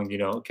song. You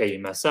know, okay, you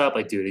mess up,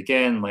 like do it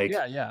again, like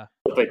yeah,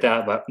 stuff like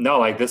that. But no,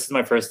 like this is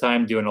my first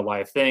time doing a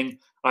live thing.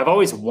 I've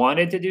always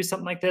wanted to do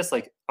something like this.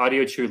 Like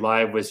Audiotrue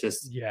Live was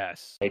just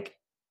like,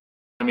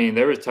 I mean,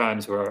 there were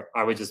times where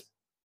I would just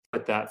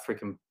put that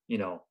freaking, you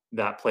know,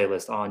 that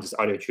playlist on, just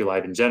Audiotrue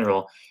Live in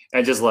general,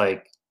 and just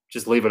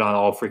leave it on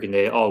all freaking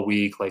day, all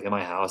week, like in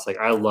my house. Like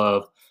I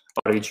love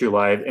Audiotrue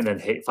Live, and then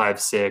Hate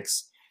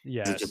 5-6.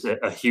 Yeah, it's just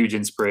a huge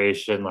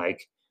inspiration.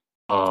 Like,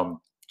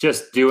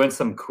 just doing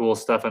some cool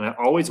stuff, and I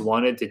always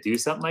wanted to do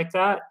something like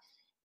that,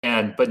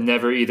 but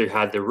never either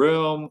had the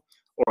room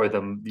or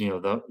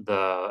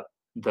the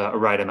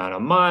right amount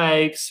of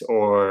mics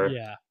or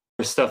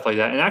stuff like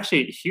that. And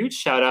actually, huge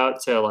shout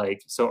out to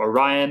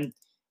Orion.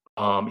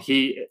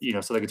 He,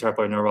 so the guitar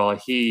player Narwhal,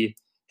 he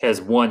has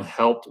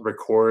helped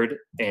record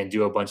and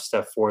do a bunch of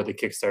stuff for the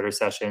Kickstarter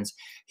sessions.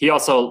 He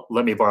also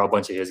let me borrow a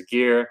bunch of his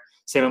gear.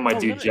 Same with my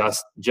dude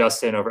nice.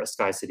 Justin over at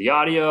Sky City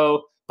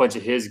Audio, bunch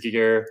of his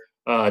gear.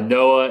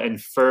 Noah and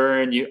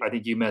Fern, I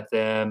think you met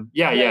them.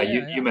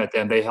 You met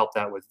them. They helped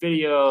out with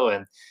video,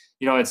 and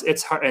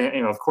it's hard.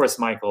 And of course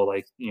Michael,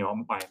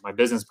 my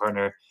business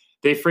partner.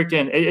 They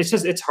freaking.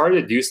 It's hard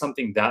to do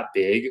something that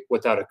big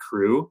without a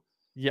crew.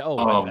 Yeah. Oh,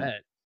 I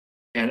bet.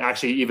 and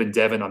actually even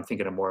Devin, I'm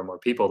thinking of more and more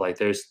people. Like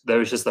there's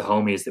just the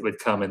homies that would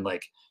come and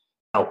like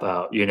help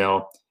out, you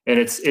know. And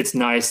it's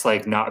nice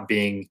like not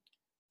being,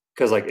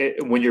 because like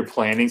when you're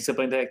planning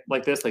something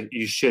like this, like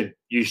you should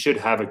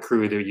have a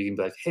crew that you can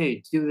be like,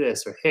 hey, do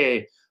this, or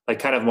hey, like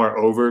kind of more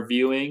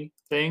overviewing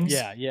things.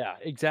 Yeah,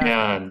 exactly.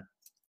 And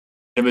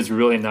it was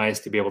really nice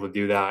to be able to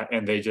do that.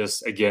 And they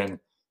just, again,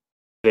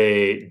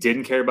 they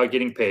didn't care about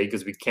getting paid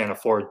because we can't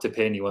afford to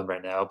pay anyone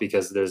right now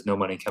because there's no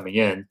money coming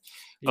in.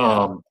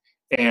 Yeah.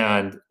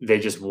 And they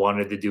just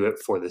wanted to do it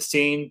for the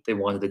scene. They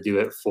wanted to do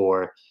it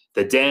for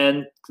the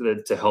den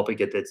to help it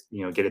get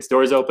its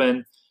doors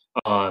open.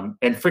 And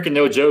freaking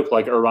no joke,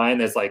 like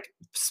Orion has like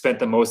spent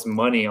the most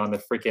money on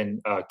the freaking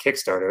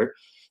Kickstarter.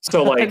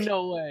 So like,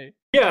 no way.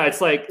 yeah, it's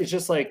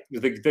just like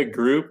the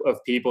group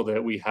of people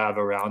that we have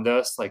around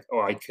us. Like,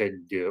 oh, I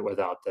couldn't do it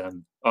without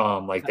them.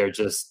 Like they're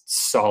just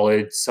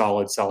solid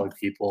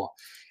people.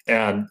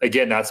 And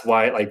again, that's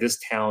why like this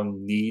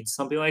town needs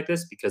something like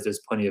this, because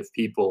there's plenty of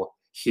people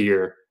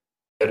here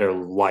that are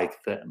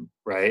like them,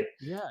 right?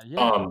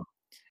 Yeah.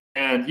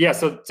 And yeah,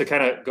 so to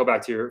kind of go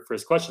back to your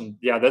first question,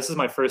 yeah, this is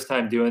my first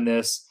time doing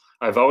this.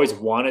 I've always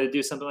wanted to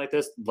do something like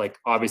this, like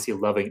obviously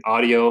loving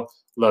audio,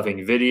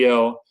 loving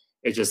video.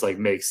 It just like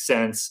makes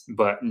sense,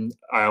 but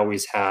I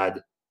always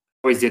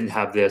didn't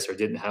have this or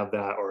didn't have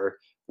that or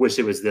wish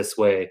it was this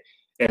way.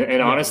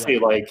 And honestly,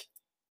 like,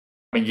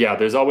 I mean, yeah,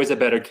 there's always a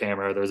better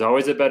camera, there's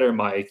always a better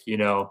mic, you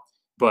know,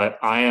 but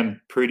I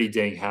am pretty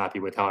dang happy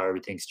with how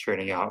everything's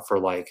turning out for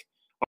like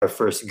our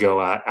first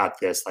go at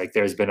this. Like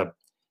there's been a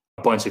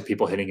bunch of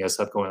people hitting us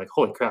up going like,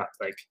 holy crap,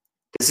 like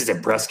this is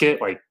in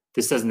Prescott, like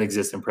this doesn't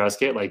exist in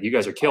Prescott, like you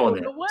guys are killing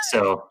it.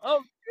 So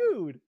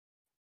dude,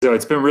 so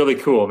it's been really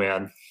cool,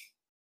 man.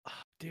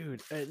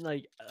 Dude,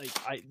 and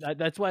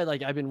that's why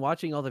like I've been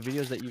watching all the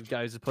videos that you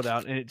guys have put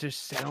out, and it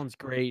just sounds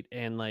great.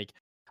 And like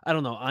I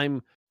don't know, I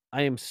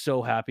am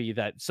so happy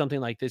that something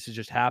like this is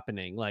just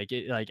happening. Like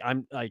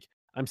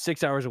I'm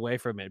 6 hours away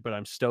from it, but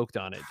I'm stoked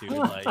on it, dude.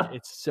 Like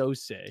it's so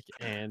sick.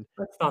 And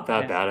that's not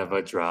that bad of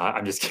a draw.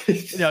 I'm just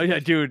kidding. No, yeah,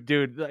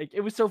 dude. Like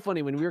it was so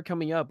funny when we were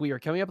coming up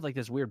like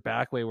this weird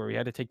back way where we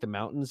had to take the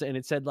mountains, and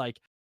it said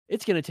like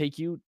it's gonna take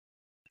you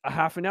a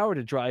half an hour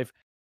to drive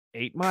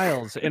 8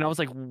 miles. And I was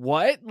like,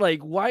 what? Like,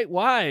 why?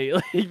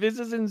 Like, this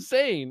is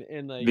insane.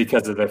 And like,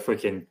 because of the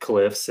freaking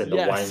cliffs and the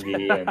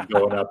windy and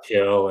going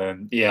uphill.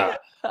 And yeah,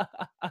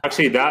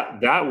 actually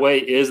that way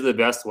is the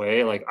best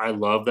way. Like, I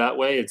love that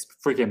way. It's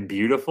freaking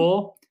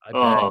beautiful.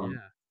 But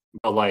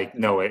like,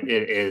 no, it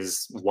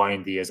is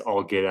windy as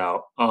all get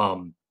out.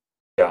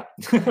 Yeah.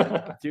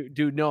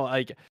 dude, no,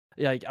 like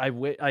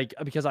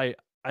because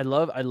I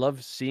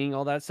love seeing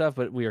all that stuff,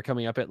 but we are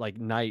coming up at like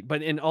night.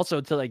 But and also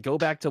to like go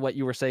back to what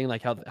you were saying,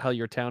 like how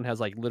your town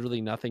has like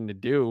literally nothing to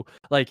do.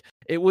 Like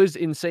it was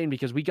insane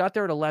because we got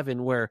there at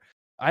 11, where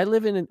I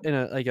live in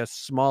a like a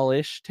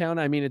smallish town.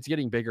 I mean, it's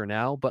getting bigger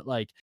now, but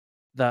like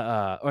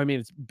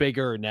it's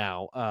bigger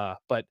now.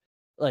 But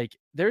like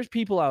there's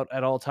people out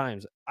at all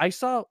times. I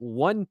saw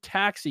one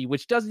taxi,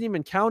 which doesn't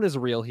even count as a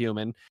real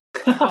human,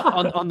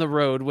 on the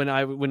road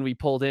when we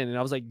pulled in, and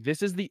I was like,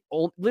 this is the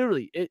old.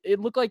 Literally, it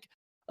looked like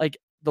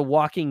The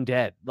Walking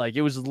Dead. Like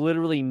it was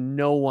literally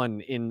no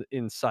one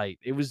in sight.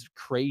 It was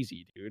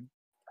crazy, dude.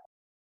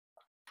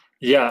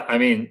 Yeah, I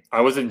mean,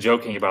 I wasn't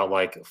joking about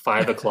like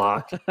 5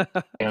 o'clock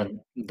and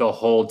the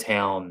whole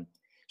town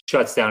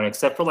shuts down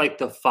except for like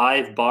the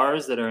 5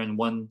 bars that are in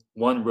one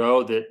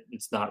row that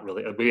it's not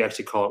really, we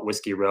actually call it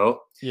Whiskey Row.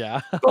 Yeah.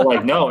 But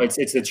like, no, it's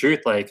the truth.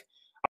 Like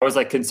I was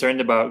like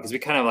concerned about, because we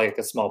kind of like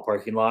a small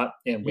parking lot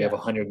and we have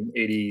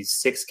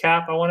 186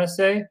 cap, I want to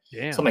say.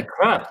 Damn. So I'm like,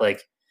 crap,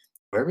 like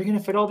where are we going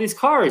to fit all these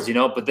cars, you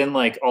know? But then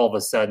like all of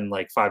a sudden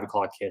like 5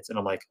 o'clock hits and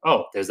I'm like,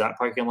 oh, there's that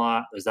parking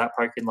lot, there's that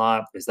parking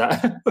lot, there's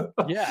that.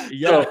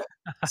 Yeah.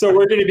 So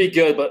we're going to be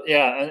good. But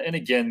yeah, and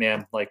again,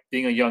 man, like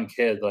being a young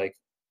kid, like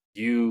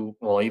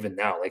even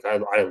now, like I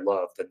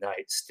love the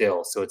night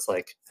still. So it's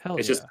like,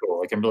 it's just cool.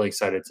 Like I'm really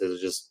excited to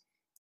just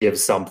give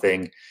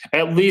something,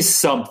 at least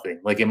something.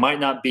 Like it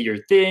might not be your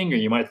thing, or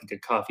you might think a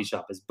coffee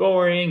shop is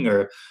boring,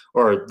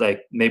 or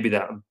like maybe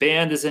that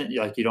band isn't,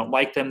 like you don't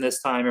like them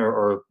this time,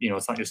 or you know,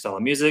 it's not your style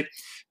of music,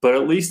 but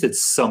at least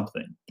it's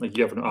something. Like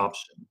you have an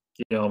option,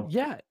 you know?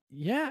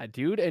 Yeah,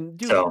 dude. And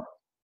dude, so,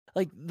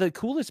 like the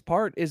coolest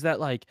part is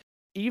that like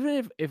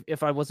even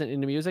if I wasn't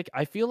into music,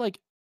 I feel like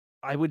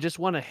I would just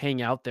want to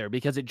hang out there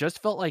because it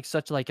just felt like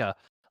such like a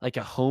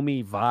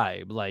homey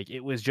vibe. Like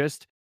it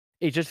just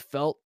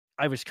felt,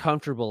 I was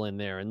comfortable in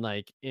there, and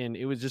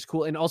it was just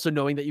cool. And also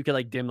knowing that you could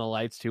like dim the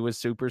lights too was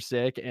super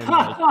sick. And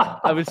like,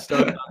 I was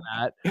stoked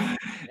on that.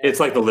 It's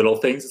like the little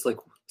things. It's like,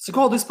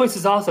 oh, this place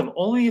is awesome.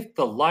 Only if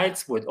the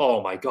lights would,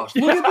 oh my gosh,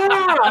 look at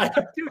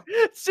that. Dude,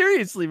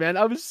 seriously, man.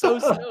 I was so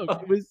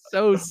stoked. It was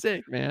so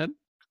sick, man.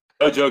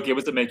 No joke. It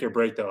was a make or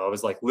break though. I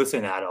was like,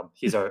 listen, Adam,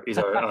 he's our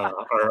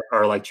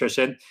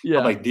electrician. Yeah.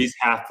 I'm like, these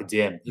have to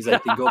dim. He's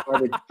like, then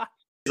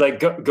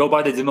go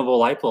buy the dimmable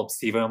light bulb,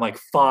 Steven. I'm like,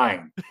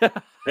 fine.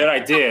 Then I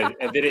did,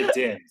 and then it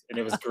dimmed, and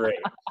it was great.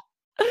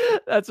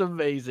 That's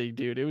amazing,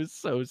 dude. It was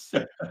so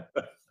sick.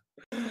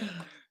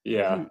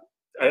 Yeah.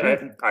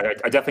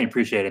 I definitely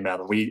appreciate it,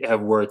 Madeline. We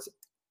have worked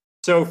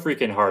so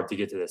freaking hard to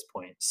get to this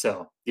point.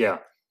 So yeah.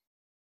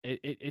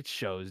 It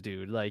shows,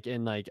 dude. Like,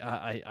 and like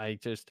I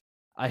just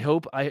I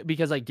hope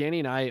because like Danny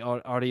and I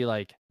already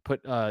like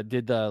put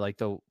did the like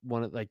the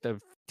one like the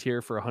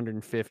tier for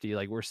 150.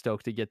 Like we're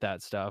stoked to get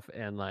that stuff,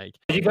 and like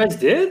You guys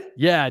did?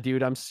 yeah,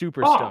 dude, I'm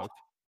super Oh, stoked.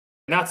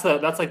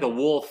 and that's like the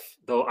wolf,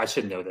 though. I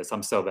should know this.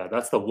 I'm so bad.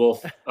 That's the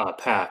wolf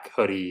pack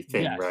hoodie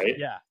thing, Yes, right?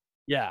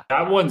 yeah,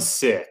 That one's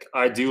sick.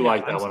 I do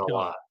like that I'm one a stoked.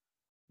 lot.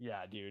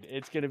 Yeah, dude,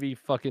 it's gonna be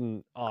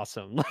fucking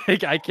awesome.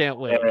 Like I can't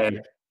wait.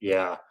 And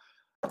yeah.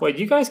 Wait,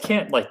 you guys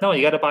can't like no,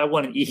 you gotta buy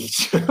one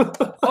each.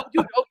 Oh,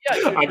 dude, oh yeah,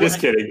 dude. I'm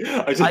just kidding.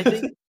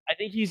 I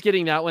think he's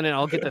getting that one, and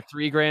I'll get the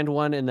 $3,000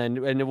 one, and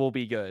it will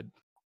be good.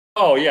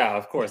 Oh yeah,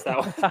 of course that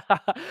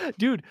one.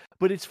 Dude,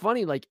 but it's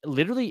funny, like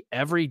literally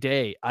every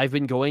day I've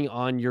been going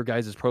on your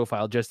guys'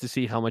 profile just to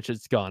see how much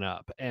it's gone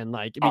up. And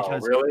like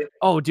because really?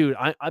 oh dude,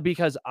 I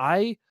because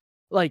I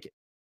like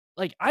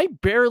I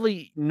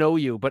barely know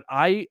you, but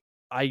I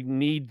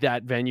need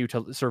that venue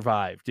to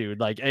survive, dude.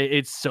 Like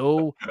it's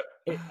so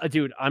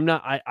dude,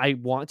 I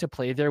want to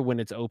play there when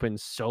it's open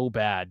so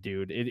bad,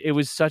 dude. It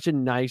was such a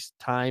nice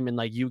time, and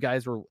like you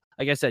guys were,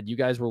 like I said, you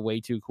guys were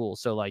way too cool.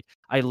 So like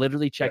I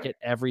literally check it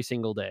every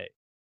single day.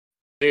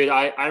 Dude,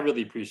 I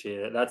really appreciate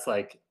it. That's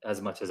like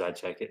as much as I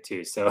check it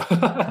too. So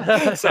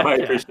so I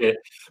appreciate it.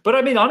 But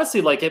I mean,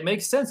 honestly, like it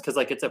makes sense because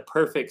like it's a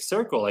perfect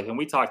circle. Like, and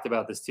we talked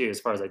about this too,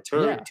 as far as like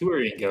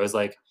touring goes.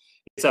 Like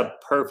it's a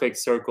perfect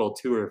circle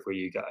tour for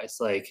you guys.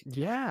 Like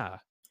yeah.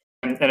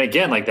 And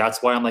again, like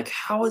that's why I'm like,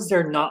 how is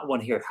there not one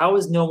here? How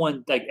is no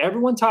one like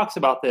everyone talks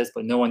about this,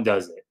 but no one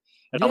does it?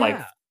 And I'm like,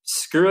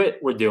 screw it,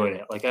 we're doing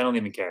it. Like I don't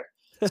even care.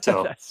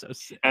 So that's so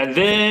sick. And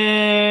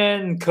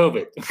then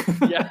COVID.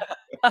 Yeah.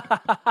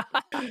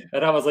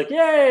 And I was like,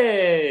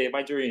 yay,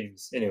 my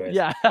dreams. Anyways.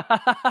 Yeah.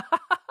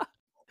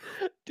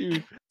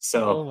 Dude.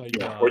 So oh my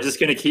God. We're just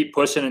gonna keep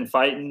pushing and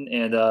fighting,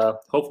 and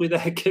hopefully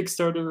that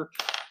Kickstarter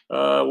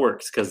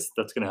works because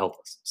that's gonna help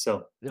us.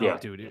 So yeah,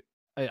 dude.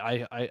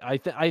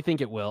 I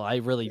think it will.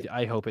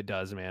 I hope it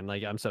does, man.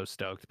 Like I'm so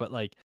stoked. But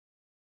like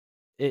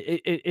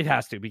it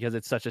has to, because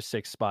it's such a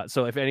sick spot.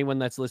 So if anyone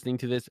that's listening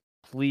to this,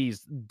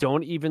 please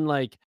don't even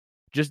like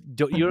you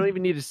don't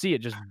even need to see it.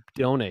 Just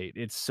donate.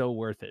 It's so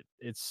worth it.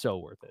 It's so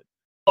worth it.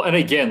 And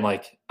again,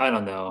 like I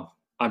don't know,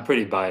 I'm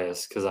pretty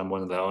biased because I'm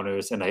one of the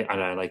owners, and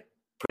I like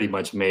pretty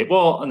much made.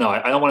 Well, no,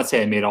 I don't want to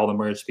say I made all the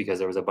merch because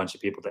there was a bunch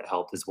of people that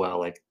helped as well,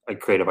 like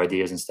creative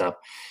ideas and stuff.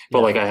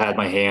 But like I had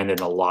my hand in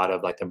a lot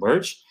of like the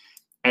merch,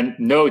 and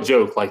no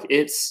joke, like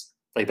it's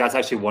like that's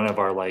actually one of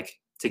our like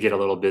to get a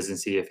little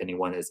businessy if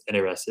anyone is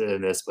interested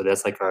in this, but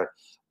that's like one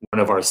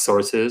of our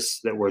sources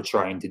that we're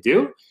trying to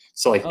do.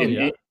 So like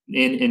in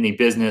the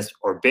business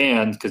or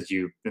band, because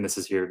this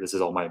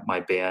is all my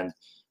band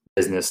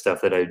business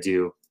stuff that I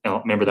do.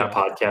 Remember that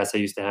podcast I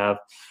used to have?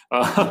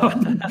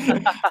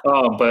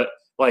 But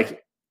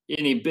like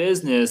any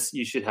business,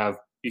 you should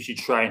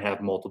try and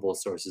have multiple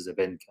sources of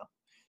income.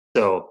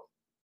 So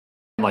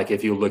like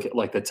if you look at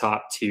like the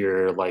top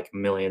tier, like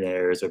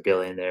millionaires or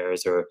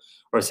billionaires or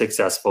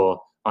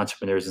successful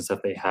entrepreneurs and stuff,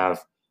 they have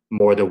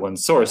more than one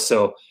source.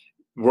 So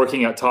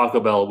working at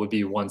Taco Bell would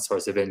be one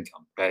source of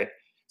income, right?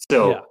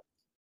 So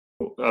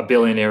a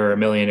billionaire or a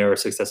millionaire or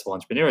successful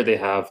entrepreneur, they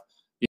have,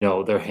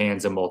 their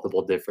hands in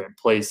multiple different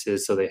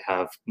places. So they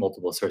have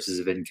multiple sources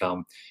of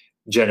income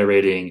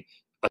generating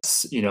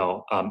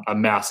a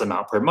mass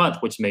amount per month,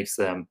 which makes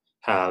them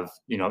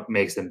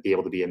makes them be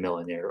able to be a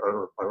millionaire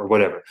or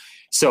whatever.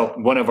 So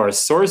one of our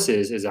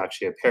sources is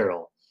actually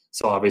apparel.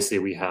 So obviously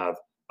we have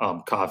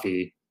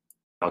coffee,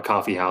 a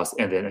coffee house,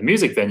 and then a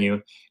music venue.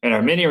 And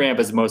our mini ramp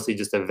is mostly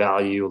just a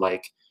value,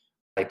 like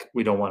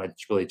we don't want to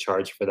really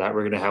charge for that.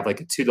 We're going to have like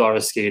a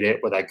 $2 skate it,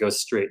 where that goes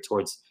straight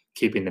towards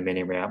keeping the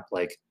mini ramp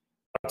like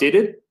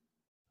updated.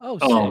 Oh,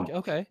 sick.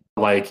 Okay.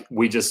 Like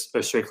we just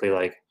are strictly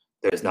like,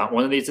 there's not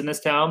one of these in this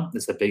town.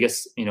 It's the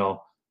biggest,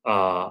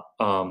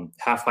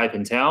 half pipe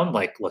in town.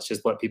 Like, let's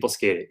just let people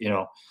skate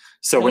it,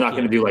 So we're not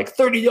going to do like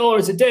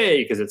 $30 a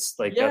day, because it's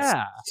like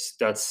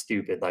that's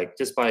stupid. Like,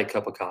 just buy a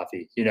cup of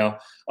coffee, So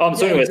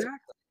anyways, exactly.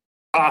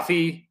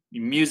 Coffee,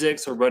 music,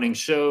 so running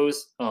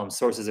shows,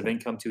 sources of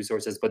income, 2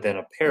 sources, but then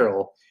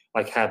apparel,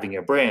 like having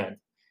a brand.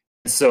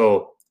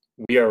 So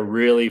we are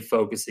really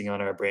focusing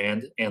on our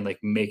brand and like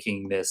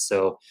making this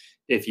so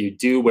if you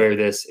do wear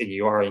this and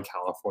you are in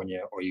California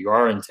or you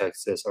are in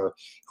Texas or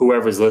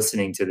whoever's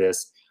listening to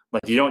this,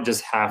 like you don't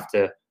just have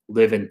to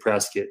live in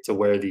Prescott to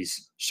wear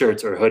these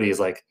shirts or hoodies.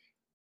 Like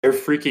they're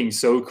freaking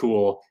so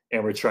cool.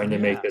 And we're trying to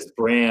make this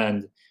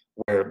brand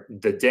where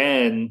the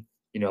Den,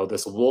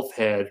 this wolf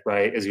head,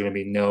 right, is going to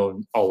be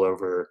known all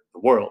over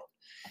the world.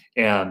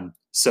 And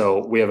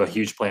so we have a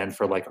huge plan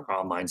for like our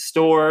online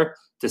store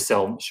to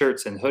sell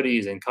shirts and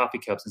hoodies and coffee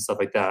cups and stuff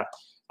like that.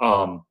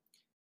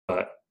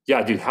 But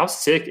yeah, dude, how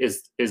sick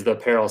is the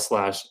apparel /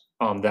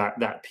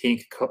 that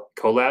pink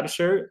collab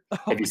shirt?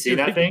 Have you seen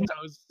that thing? It's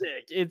so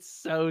sick.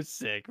 It's so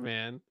sick,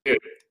 man. Dude.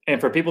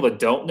 And for people that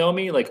don't know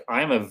me, like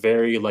I'm a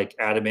very like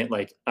adamant,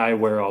 like I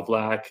wear all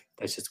black.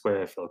 That's just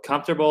where I feel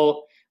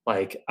comfortable.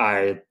 Like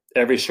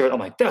every shirt, I'm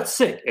like, that's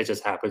sick. It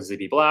just happens to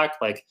be black.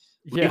 Like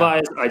Yeah.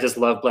 Levi's, I just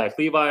love black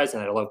Levi's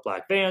and I love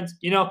black Vans.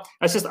 You know,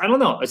 it's just, I don't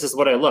know. It's just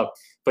what I love.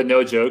 But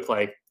no joke,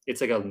 like it's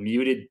like a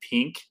muted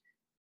pink.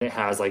 It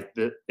has like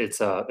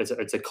it's a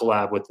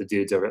collab with the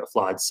dudes over at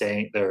Flawed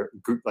Saint. They're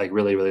like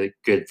really, really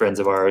good friends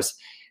of ours.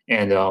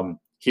 And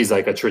he's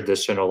like a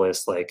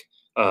traditionalist, like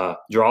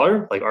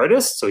drawer, like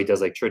artist. So he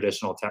does like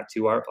traditional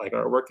tattoo art, like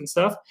artwork and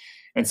stuff.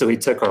 And so he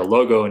took our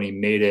logo and he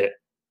made it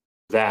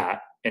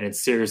that. And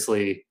it's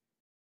seriously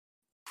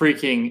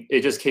freaking,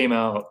 it just came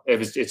out.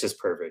 It's just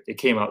perfect. It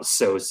came out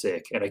so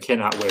sick. And I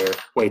cannot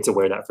wait to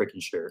wear that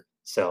freaking shirt.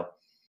 So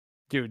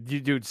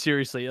Dude,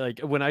 seriously,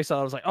 like when I saw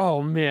it, I was like,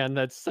 oh man,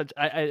 that's such.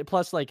 I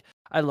plus like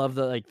I love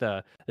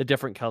the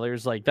different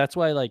colors. Like that's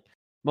why like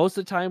most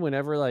of the time,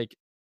 whenever like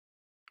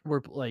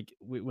we're like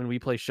when we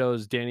play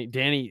shows,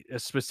 Danny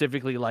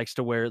specifically likes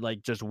to wear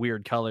like just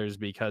weird colors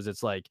because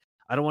it's like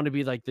I don't want to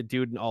be like the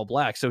dude in all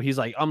black. So he's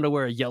like, I'm gonna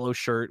wear a yellow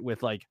shirt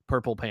with like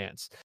purple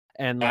pants.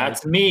 And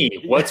that's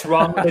me. What's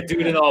wrong with the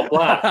dude in all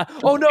black?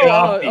 Oh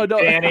no, no,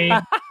 Danny.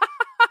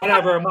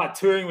 Whatever, I'm not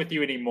touring with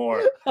you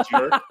anymore,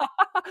 jerk.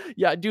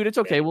 Yeah, dude, it's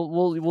okay.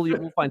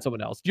 We'll find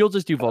someone else. You'll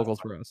just do vocals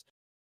for us.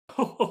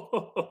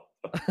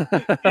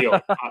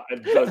 Deal.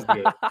 That's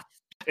good.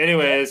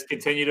 Anyways,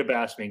 continue to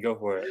bash me. Go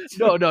for it.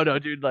 No,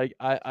 dude. Like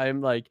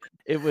I'm like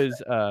it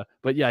was.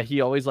 But yeah,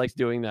 he always likes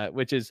doing that,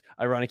 which is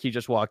ironic. He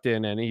just walked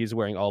in and he's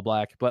wearing all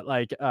black. But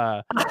like,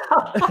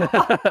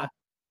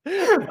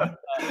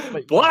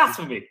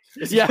 blasphemy.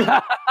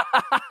 Yeah.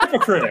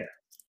 Hypocrite.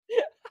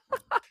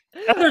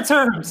 Other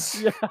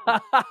terms. Yeah.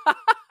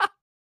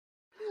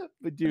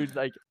 But dude,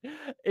 like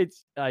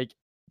it's like,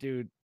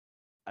 dude,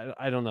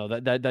 I don't know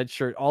that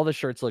shirt. All the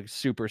shirts look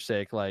super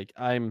sick. Like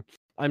I'm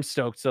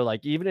stoked. So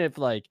like even if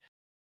like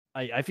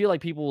I feel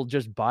like people will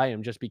just buy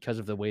them just because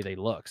of the way they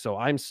look. So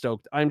I'm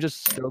stoked. I'm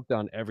just stoked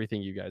on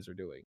everything you guys are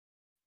doing.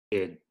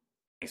 Dude,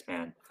 thanks,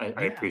 man. I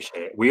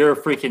appreciate it. We are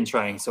freaking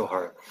trying so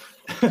hard.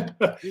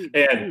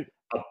 And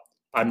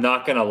I'm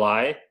not gonna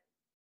lie.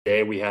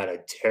 Today we had a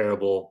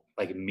terrible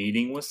like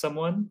meeting with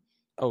someone.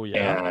 Oh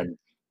yeah.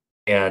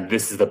 And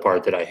this is the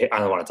part that I hate. I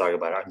don't want to talk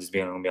about it. I'm just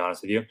gonna be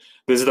honest with you.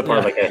 This is the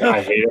part like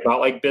I hate about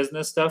like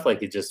business stuff.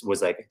 Like it just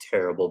was like a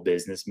terrible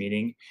business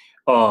meeting.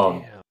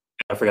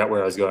 I forgot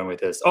where I was going with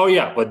this. Oh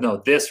yeah, but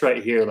no, this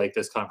right here, like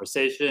this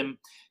conversation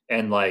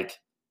and like,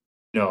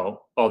 you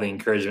know, all the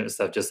encouragement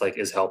stuff just like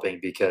is helping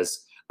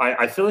because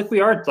I feel like we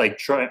are like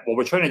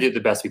we're trying to do the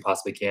best we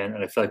possibly can.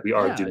 And I feel like we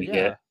are doing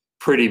it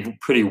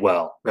pretty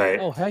well. Right.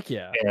 Oh, heck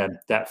yeah. And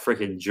that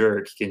freaking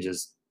jerk can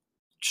just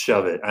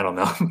shove it. I don't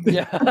know.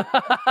 Yeah.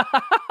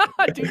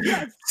 Dude,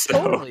 yeah,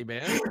 totally,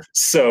 man.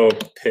 So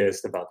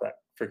pissed about that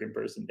freaking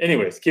person.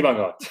 Anyways, keep on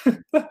going.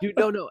 Dude,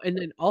 no. And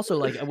then also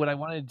like what I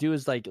wanted to do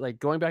is like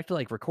going back to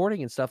like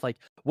recording and stuff, like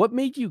what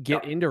made you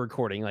get into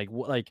recording? Like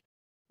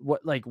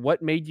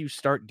what made you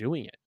start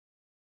doing it?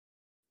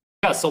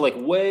 Yeah, so like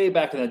way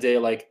back in the day,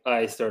 like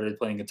I started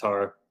playing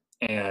guitar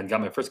and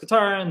got my first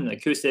guitar and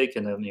acoustic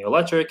and then the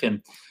electric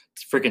and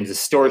freaking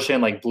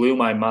distortion like blew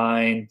my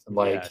mind.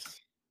 Like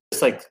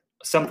it's like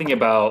something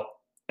about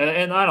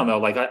and I don't know,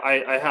 like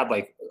I had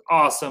like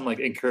awesome like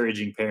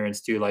encouraging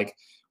parents too, like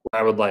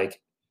where I would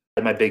like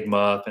had my big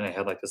muff and I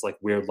had like this like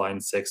weird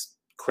line 6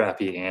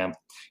 crappy amp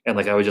and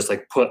like I would just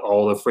like put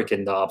all the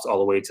freaking knobs all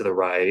the way to the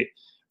right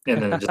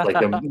and then just like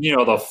the you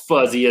know the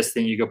fuzziest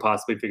thing you could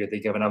possibly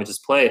think of and I would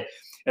just play.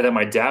 And then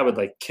my dad would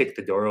like kick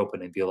the door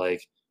open and be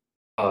like,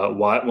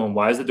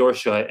 why is the door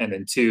shut? And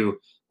then 2,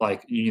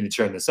 like, you need to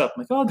turn this up.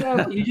 I'm like, oh,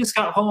 Dad, you just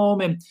got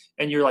home and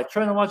you're like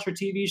trying to watch your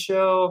TV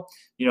show.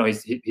 You know,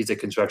 he's a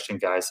construction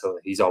guy, so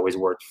he's always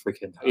worked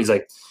freaking. He's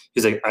like,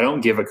 I don't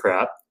give a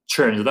crap.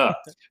 Turn it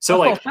up. So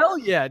like, hell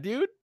yeah,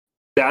 dude.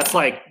 That's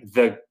like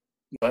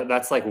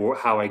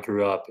how I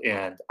grew up,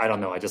 and I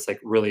don't know. I just like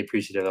really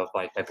appreciative of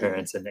like my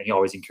parents and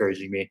always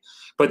encouraging me.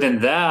 But then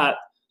that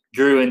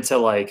grew into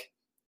like,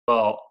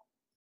 well,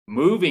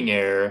 moving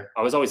air.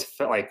 I was always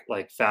like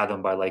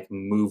fathomed by like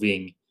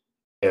moving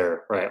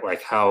air, right?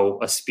 Like how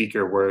a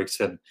speaker works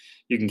and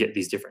you can get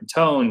these different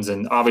tones.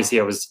 And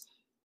obviously I was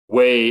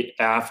way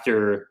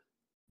after,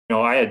 you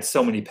know, I had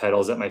so many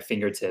pedals at my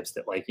fingertips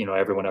that like, you know,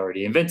 everyone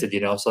already invented, you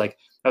know? So like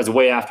I was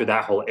way after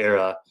that whole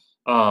era.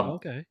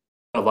 Okay.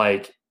 But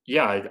like,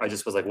 yeah, I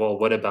just was like, well,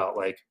 what about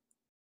like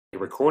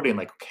recording,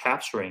 like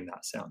capturing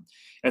that sound?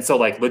 And so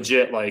like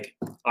legit, like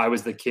I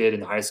was the kid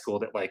in high school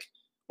that like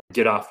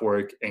get off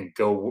work and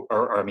go,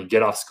 or I mean,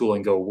 get off school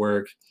and go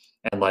work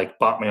and like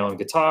bought my own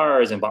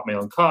guitars and bought my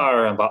own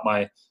car and bought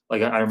my,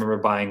 like, I remember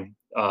buying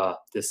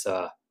this,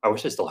 I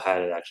wish I still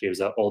had it actually. It was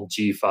an old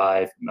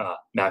G5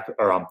 Mac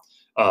or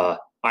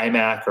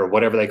iMac or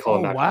whatever they call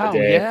it back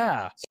in the day.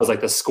 Yeah. So it was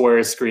like the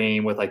square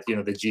screen with like, you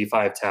know, the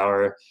G5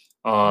 tower.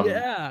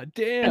 Yeah,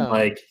 damn. And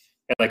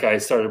like I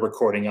started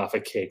recording off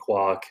a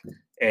Cakewalk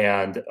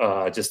and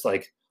just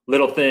like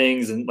little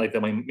things and like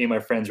that me and my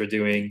friends were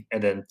doing,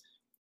 and then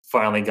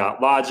finally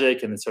got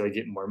Logic and then started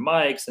getting more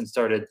mics and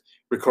started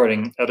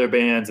recording other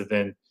bands. And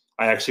then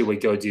I actually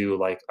would go do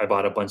like, I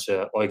bought a bunch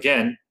of, well,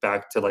 again,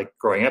 back to like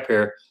growing up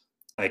here,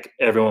 like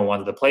everyone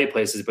wanted to play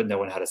places, but no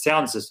one had a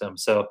sound system.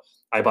 So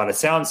I bought a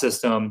sound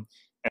system,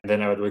 and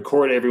then I would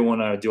record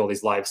everyone. I would do all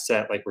these live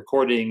set like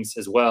recordings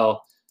as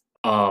well.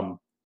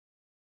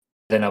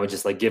 Then I would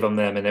just like give them,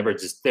 and they were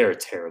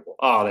terrible.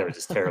 Oh, they were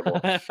just terrible.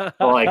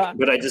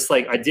 But I just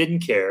like, I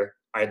didn't care.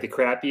 I had the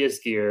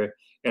crappiest gear,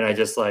 and I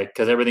just like,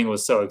 cause everything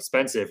was so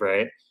expensive.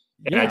 Right.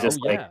 And I just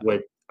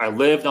I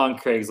lived on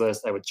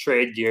Craigslist. I would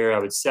trade gear. I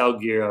would sell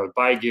gear. I would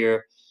buy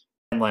gear,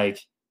 and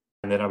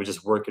then I would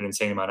just work an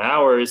insane amount of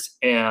hours.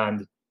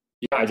 And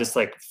yeah, I just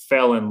like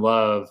fell in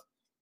love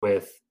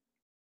with,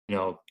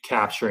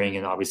 capturing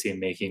and obviously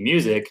making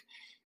music.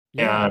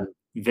 Yeah. And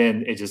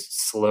then it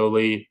just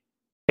slowly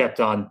kept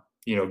on,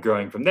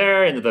 growing from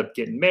there. Ended up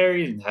getting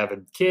married and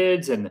having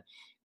kids, and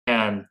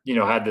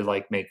had to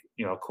like make,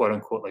 quote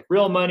unquote, like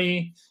real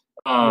money.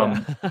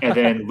 And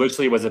then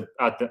literally was at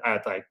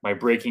like my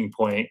breaking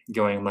point,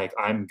 going like,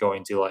 I'm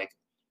going to like,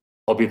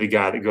 I'll be the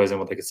guy that goes in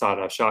with like a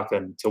sawed-off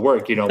shotgun to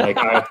work.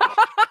 I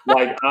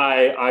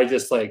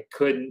just like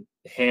couldn't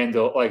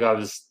handle, like I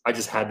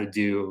just had to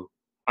do.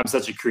 I'm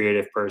such a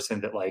creative person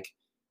that like,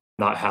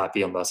 not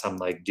happy unless I'm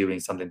like doing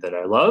something that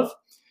I love.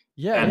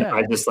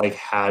 I just like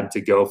had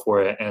to go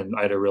for it. And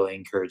I had a really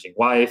encouraging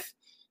wife,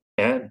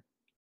 and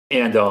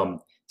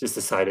just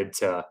decided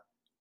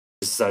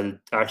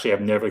actually,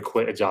 I've never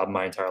quit a job in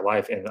my entire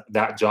life. And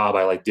that job,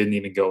 I like didn't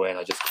even go in.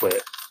 I just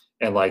quit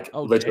and like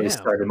literally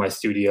started my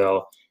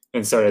studio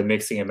and started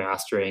mixing and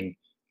mastering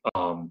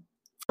from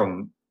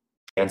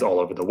bands all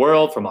over the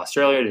world, from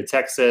Australia to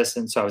Texas.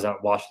 And so I was out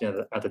in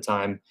Washington at the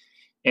time.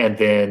 And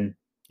then,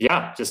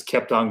 just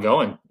kept on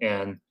going.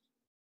 And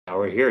now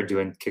we're here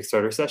doing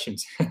Kickstarter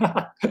sessions.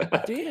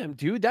 Damn,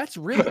 dude, that's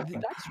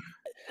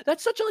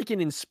such like an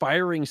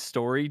inspiring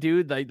story,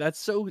 dude. Like that's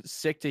so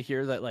sick to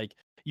hear that like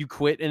you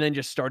quit and then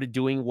just started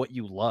doing what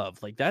you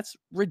love. Like that's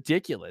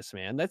ridiculous,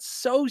 man. That's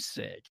so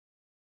sick.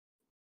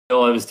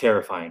 No, it was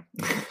terrifying.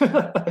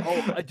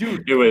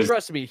 Dude,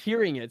 trust me,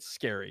 hearing it's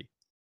scary.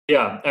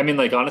 Yeah, I mean,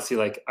 like honestly,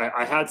 like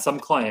I had some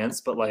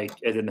clients, but like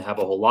I didn't have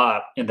a whole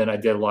lot. And then I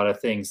did a lot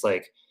of things.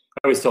 Like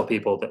I always tell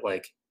people that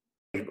like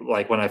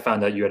when I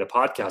found out you had a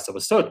podcast, I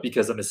was stoked,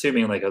 because I'm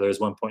assuming like there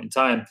was one point in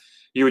time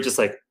you were just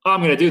like, oh,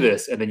 I'm going to do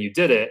this. And then you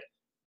did it.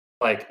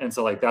 Like, and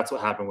so like, that's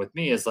what happened with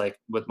me, is like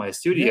with my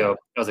studio,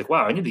 I was like,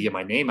 wow, I need to get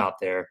my name out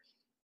there.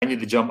 I need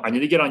to get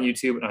on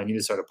YouTube, and I need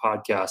to start a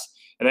podcast.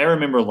 And I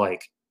remember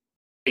like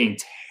being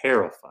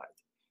terrified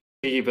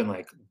to even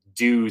like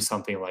do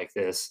something like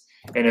this.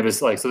 And it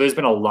was like, so there's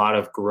been a lot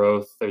of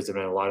growth. There's been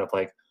a lot of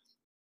like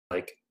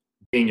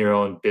being your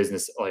own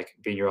business, like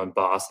being your own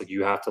boss. Like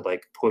you have to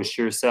like push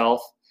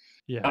yourself.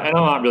 Yeah. And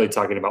I'm not really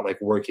talking about like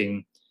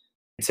working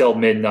until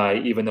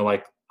midnight, even though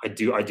like I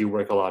do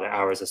work a lot of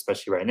hours,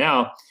 especially right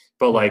now,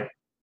 but like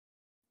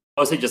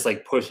mostly just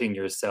like pushing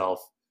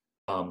yourself,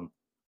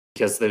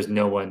 because there's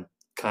no one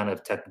kind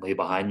of technically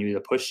behind you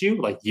to push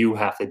you. Like you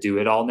have to do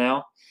it all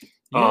now.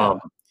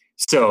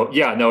 So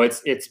yeah, no,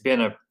 it's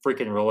been a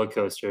freaking roller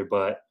coaster,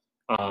 but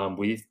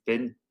we've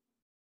been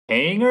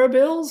paying our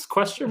bills?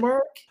 Question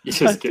mark.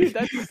 Just kidding.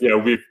 Yeah,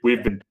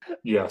 we've been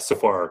so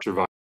far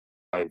survived.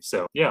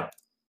 So yeah,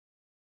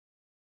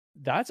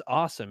 that's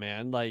awesome,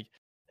 man. Like,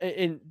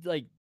 and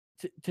like,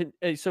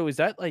 so is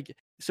that like,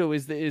 so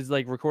is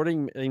like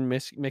recording and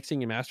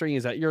mixing and mastering,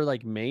 is that your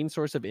like main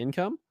source of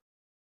income?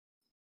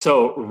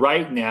 So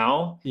right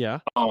now,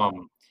 yes,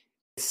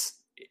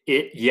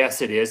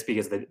 it is,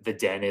 because the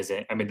den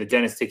isn't. I mean, the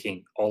den is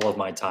taking all of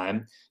my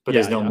time, but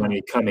there's no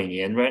money coming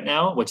in right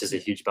now, which is a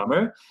huge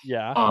bummer.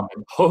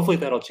 Hopefully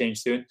that'll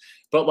change soon.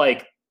 But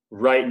like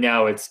right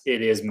now, it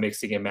is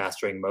mixing and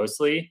mastering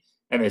mostly,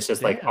 and it's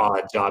just like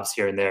odd jobs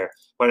here and there.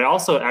 But I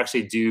also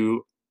actually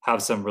do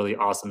have some really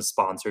awesome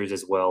sponsors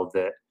as well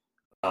that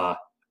are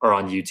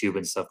on YouTube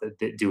and stuff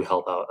that do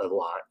help out a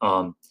lot.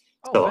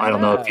 So I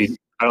don't know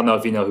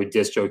if you know who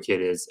DistroKid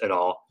is at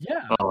all.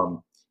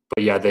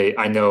 But yeah,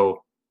 I know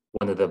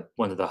one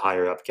of the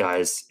higher up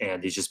guys,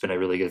 and he's just been a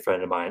really good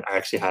friend of mine. I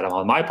actually had him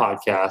on my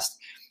podcast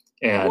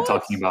and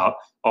talking about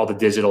all the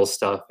digital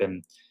stuff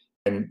and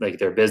like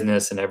their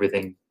business and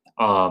everything.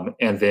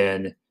 And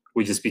then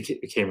we just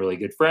became really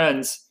good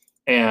friends,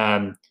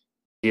 and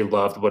he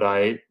loved what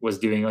I was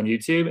doing on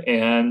YouTube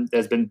and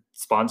has been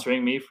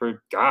sponsoring me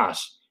for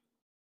last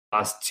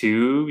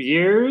 2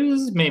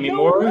 years, maybe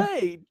more.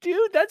 Way,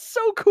 dude, that's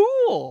so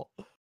cool.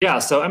 Yeah,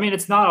 so I mean,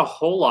 it's not a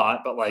whole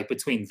lot, but like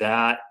between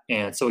that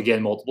and, so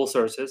again, multiple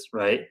sources,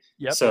 right?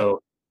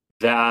 So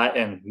that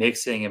and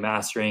mixing and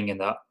mastering and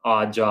the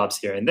odd jobs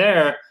here and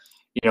there,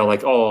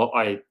 like,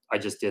 I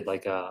just did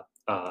like a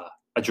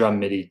drum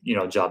MIDI,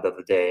 job the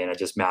other day, and I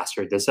just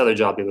mastered this other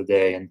job the other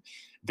day, and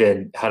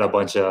then had a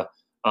bunch of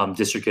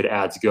DistroKid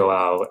ads go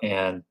out,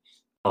 and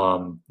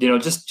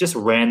just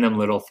random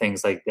little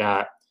things like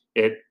that.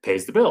 It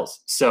pays the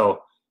bills.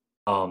 So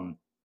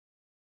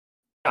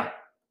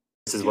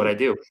this is what I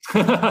do.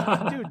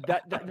 Dude,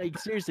 that like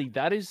seriously,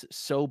 that is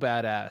so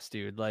badass,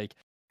 dude. Like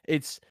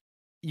it's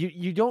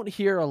you don't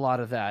hear a lot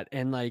of that,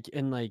 and like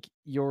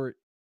you're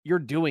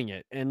doing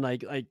it, and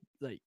like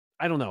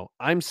I don't know.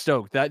 I'm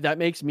stoked. That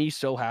makes me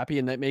so happy,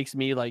 and that makes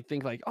me like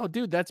think like, oh,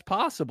 dude, that's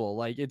possible.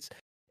 Like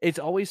it's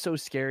always so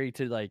scary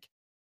to like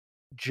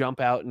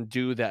jump out and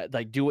do that,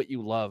 like do what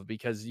you love,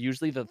 because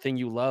usually the thing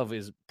you love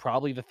is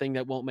probably the thing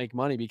that won't make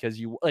money, because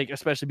you like,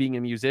 especially being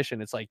a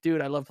musician, it's like,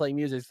 dude, I love playing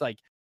music. It's like,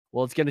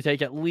 well, it's going to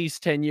take at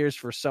least 10 years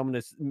for someone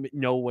to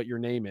know what your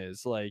name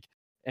is, like,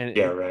 and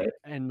Yeah, right.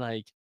 and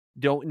like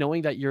don't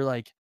knowing that you're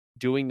like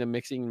doing the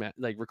mixing,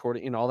 like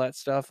recording and all that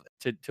stuff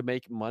to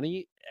make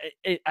money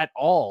at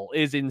all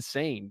is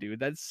insane, dude.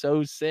 That's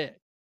so sick.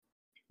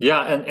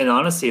 Yeah, and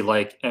honestly,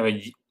 like, I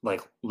mean,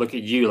 like, look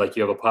at you, like,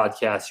 you have a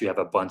podcast, you have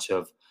a bunch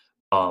of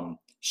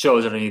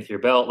shows underneath your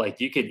belt.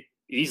 Like, you could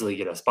easily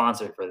get a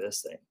sponsor for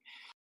this thing.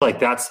 Like,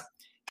 that's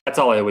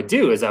all I would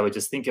do, is I would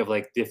just think of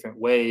like different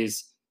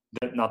ways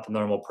that not the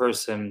normal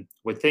person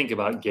would think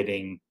about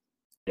getting,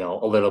 you know,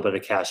 a little bit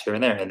of cash here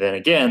and there. And then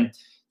again,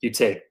 you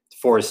take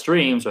 4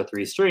 streams or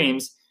 3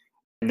 streams,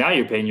 and now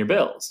you're paying your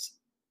bills.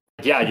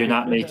 Yeah, you're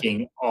not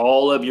making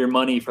all of your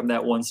money from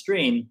that one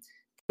stream.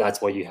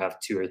 That's why you have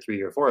 2 or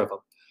 3 or 4 of them.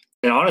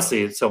 And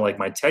honestly, so like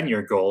my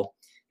 10-year goal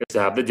is to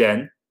have the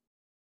den.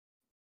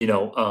 You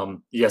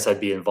know, yes, I'd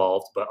be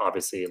involved, but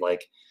obviously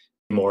like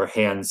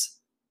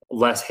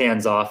less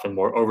hands off and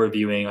more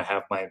overviewing. I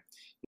have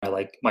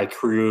my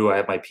crew, I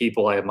have my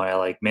people, I have my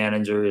like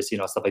managers, you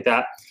know, stuff like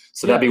that.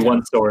 So that'd be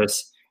one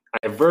source. I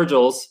have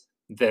Virgil's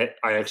that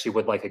I actually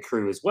would like a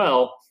crew as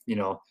well. You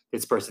know,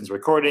 this person's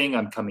recording,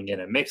 I'm coming in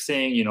and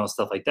mixing, you know,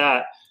 stuff like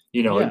that.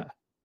 You know,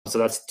 so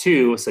that's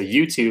 2. So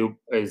YouTube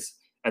is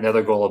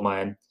another goal of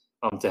mine,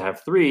 to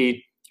have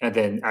 3. And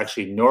then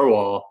actually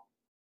Norwal,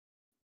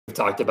 we've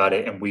talked about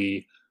it, and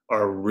we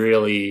are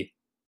really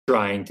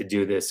trying to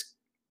do this,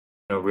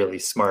 you know, really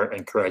smart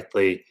and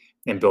correctly,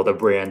 and build a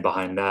brand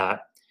behind that.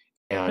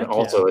 And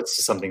also it's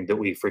just something that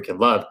we freaking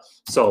love.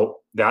 So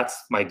that's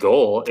my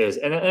goal is,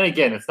 and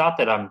again, it's not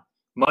that I'm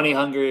money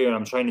hungry and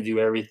I'm trying to do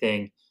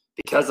everything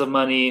because of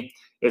money.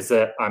 It's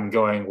that I'm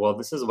going, well,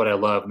 this is what I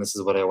love and this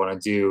is what I want to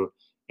do.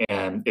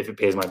 And if it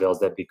pays my bills,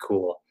 that'd be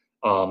cool.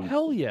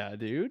 Hell yeah,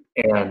 dude.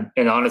 And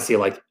honestly,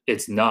 like,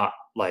 it's not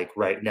like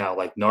right now,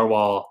 like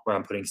Narwhal, where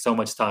I'm putting so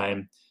much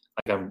time,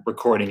 like I'm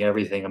recording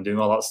everything, I'm doing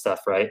all that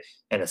stuff, right?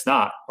 And it's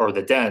not, or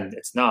the den,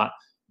 it's not.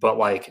 But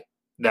like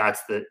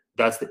that's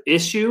the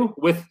issue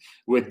with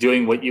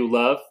doing what you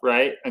love,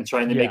 right? And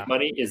trying to make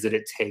money, is that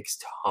it takes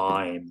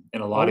time,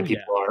 and a lot of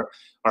people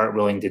aren't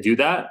willing to do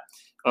that.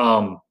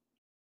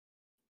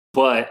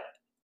 But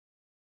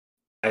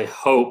I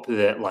hope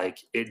that like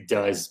it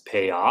does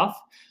pay off.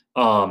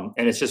 And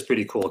it's just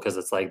pretty cool because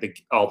it's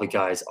like all the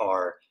guys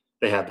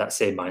they have that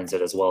same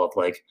mindset as well of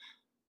like,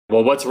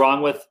 well, what's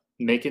wrong with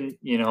making,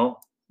 you know,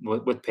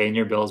 with paying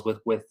your bills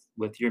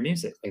with your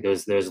music? Like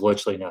there's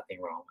literally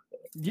nothing wrong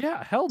with it.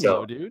 Yeah, hell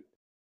no, dude.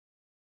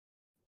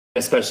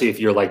 Especially if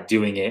you're like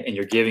doing it and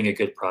you're giving a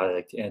good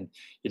product and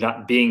you're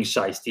not being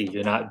shysty,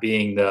 you're not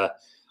being the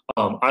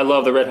I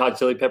love the Red Hot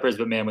Chili Peppers,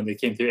 but man, when they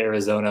came through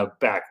Arizona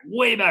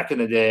way back in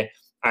the day,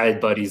 I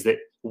had buddies that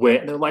went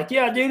and they're like,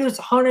 yeah, dude, it's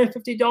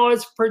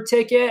 $150 per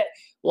ticket.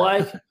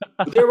 Like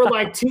they were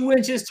like 2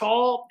 inches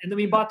tall, and then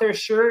we bought their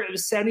shirt. It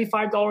was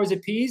 $75 a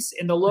piece,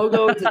 and the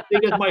logo is as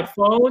big as my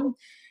phone.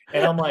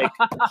 And I'm like,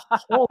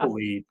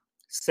 holy,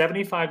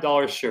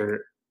 $75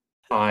 shirt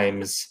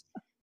times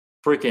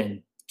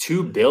freaking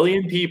 2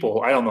 billion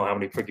people. I don't know how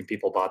many freaking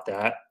people bought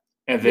that.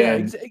 And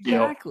then exactly. You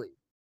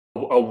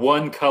know, a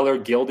one color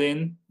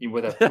gilding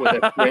with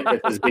a print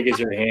that's as big as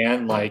your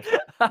hand, like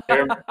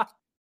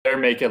they're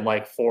making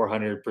like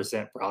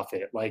 400%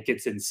 profit. Like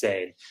it's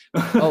insane.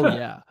 Oh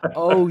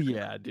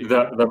yeah, dude.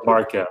 the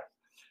markup.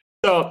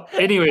 So,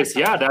 anyways,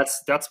 yeah,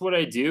 that's what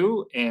I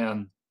do,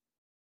 and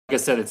like I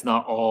said, it's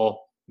not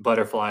all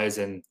butterflies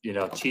and, you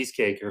know,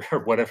 cheesecake or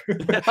whatever.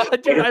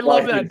 Dude, I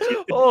love that.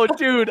 Oh,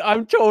 dude,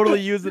 I'm totally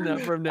using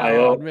that from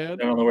now on, man.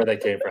 I don't know where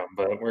that came from,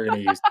 but we're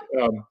gonna use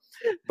it.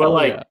 But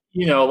like,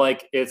 you know,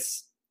 like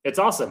it's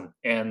awesome,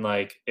 and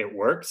like it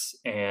works,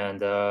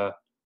 and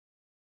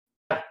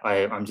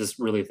I'm just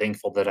really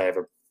thankful that I have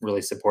a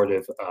really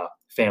supportive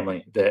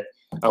family that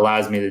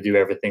allows me to do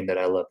everything that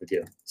I love to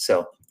do.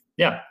 So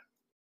yeah,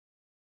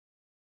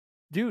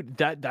 dude,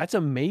 that's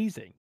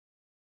amazing.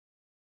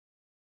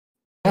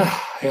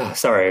 Yeah,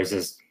 sorry, it's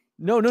just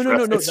no.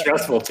 It's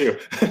stressful too.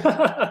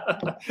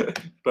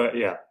 But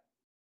yeah,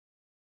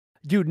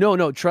 dude,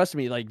 no, trust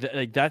me, like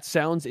that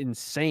sounds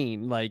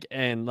insane. Like,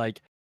 and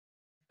like,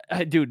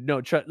 dude,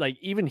 no, like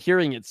even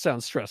hearing it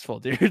sounds stressful,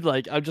 dude.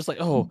 Like I'm just like,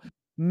 oh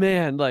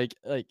man, like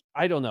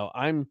I don't know.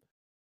 I'm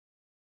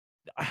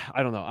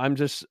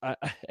just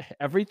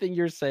everything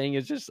you're saying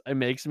is just, it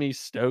makes me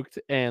stoked,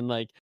 and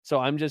like, so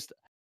I'm just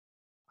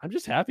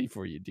happy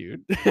for you,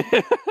 dude.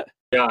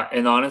 Yeah,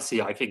 and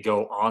honestly, I could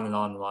go on and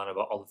on and on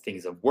about all the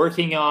things I'm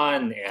working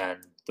on and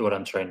what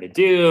I'm trying to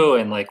do,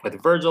 and like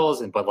with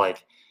Virgil's, but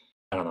like,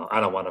 I don't know, I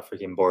don't want to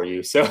freaking bore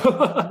you. So,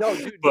 no,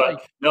 dude, but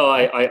like, no,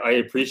 I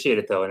appreciate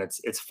it though, and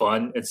it's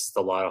fun. It's just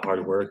a lot of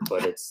hard work,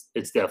 but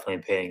it's definitely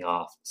paying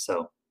off.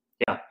 So,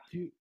 yeah,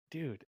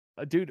 dude.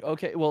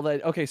 Okay, well,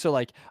 okay, so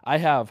like I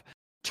have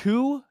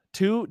two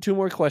two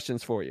more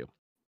questions for you.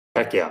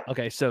 Heck yeah.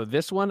 Okay, so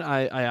this one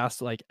I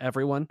asked like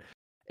everyone.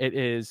 It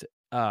is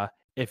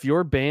if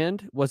your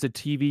band was a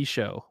TV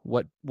show,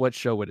 what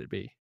show would it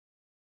be?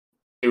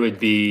 It would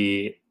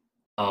be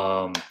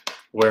okay.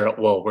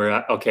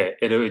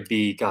 It would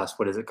be, gosh,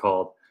 what is it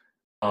called?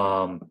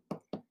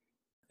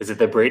 Is it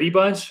the Brady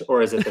Bunch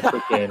or is it the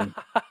freaking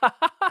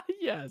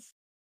Yes.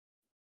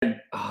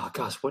 oh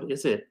gosh, what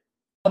is it?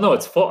 Oh no,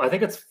 it's full. I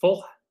think it's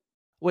full.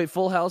 Wait,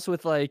 Full House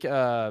with like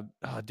oh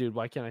dude,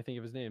 why can't I think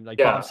of his name? Like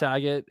Yeah. Bob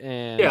Saget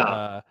and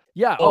Yeah.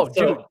 yeah. Oh,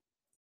 Dude.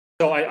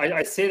 So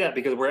I say that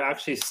because we're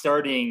actually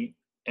starting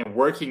and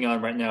working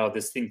on right now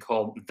this thing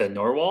called the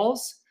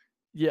Norwalls.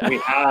 Yeah. We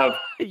have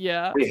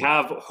yeah. we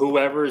have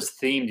whoever's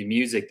themed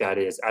music that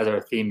is as our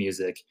theme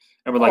music,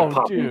 and we're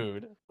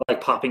like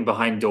popping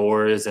behind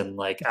doors and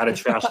like out of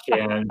trash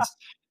cans.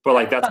 But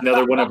like that's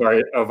another one of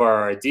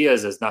our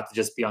ideas is not to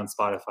just be on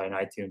Spotify and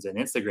iTunes and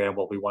Instagram.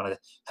 Well, we want to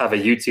have a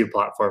YouTube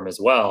platform as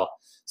well.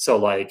 So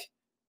like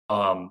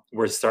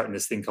we're starting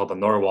this thing called the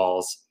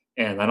Norwalls,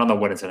 and I don't know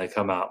when it's going to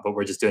come out, but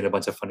we're just doing a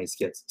bunch of funny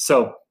skits.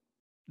 So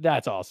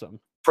that's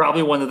awesome.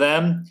 Probably one of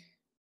them.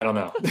 I don't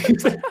know.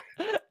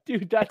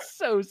 Dude, that's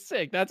so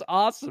sick. That's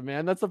awesome,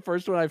 man. That's the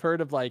first one I've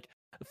heard of like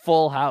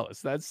Full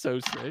House. That's so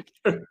sick.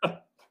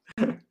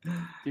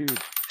 Dude.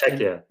 Heck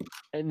yeah.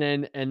 And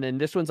then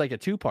this one's like a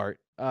two-part.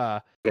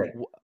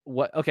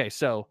 Okay.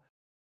 So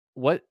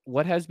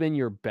what has been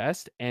your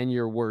best and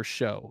your worst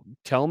show?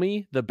 Tell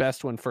me the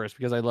best one first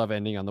because I love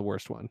ending on the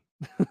worst one.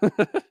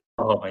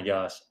 Oh my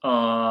gosh.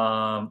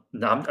 No,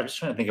 I'm just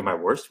trying to think of my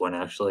worst one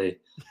actually.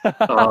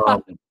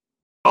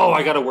 Oh,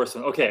 I got a worse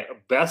one. Okay,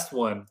 best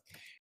one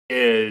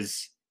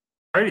is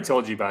I already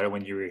told you about it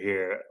when you were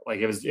here. Like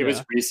it was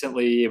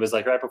recently. It was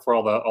like right before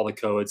all the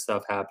COVID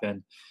stuff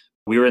happened.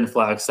 We were in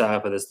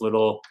Flagstaff at this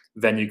little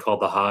venue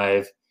called the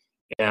Hive,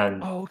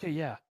 and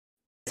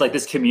it's like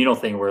this communal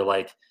thing where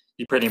like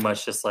you pretty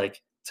much just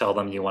like tell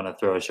them you want to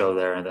throw a show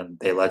there, and then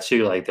they let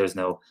you. Like there's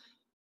no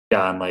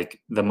and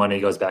like the money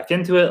goes back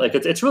into it. Like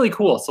it's really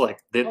cool. So like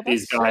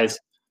these guys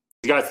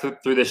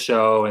threw this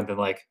show, and then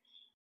like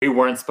we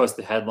weren't supposed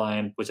to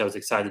headline, which I was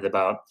excited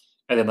about.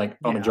 And then like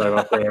on the drive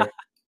up there,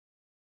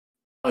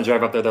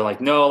 they're like,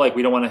 no, like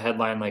we don't want to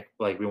headline. Like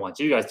we want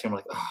you guys to. I'm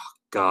like, oh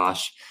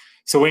gosh.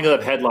 So we ended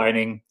up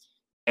headlining,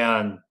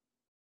 and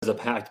there's a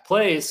packed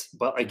place,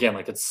 but again,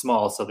 like it's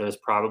small. So there's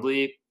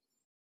probably,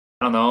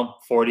 I don't know,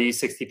 40,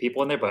 60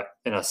 people in there, but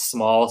in a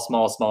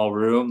small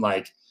room,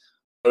 like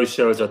those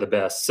shows are the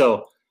best.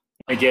 So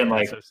again,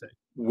 like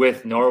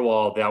with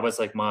Norwal, that was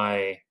like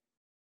my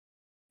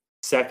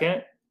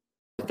second,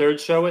 third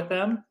show with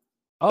them.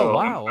 Oh, so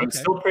wow. I'm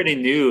still pretty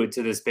new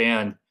to this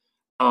band.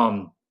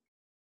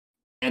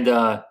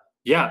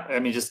 Yeah, I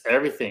mean, just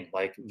everything,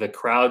 like the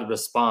crowd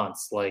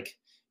response, like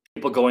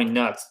people going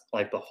nuts,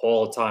 like the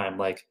whole time,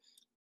 like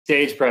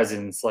stage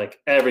presence, like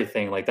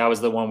everything. Like that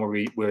was the one where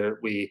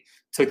we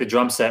took the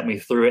drum set and we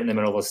threw it in the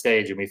middle of the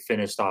stage and we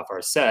finished off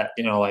our set.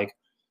 You know, like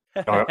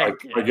our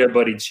good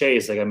buddy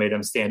Chase, like I made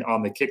him stand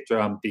on the kick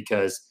drum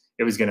because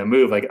it was gonna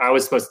move. Like I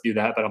was supposed to do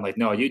that, but I'm like,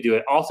 no, you do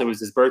it. Also, it was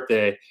his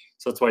birthday,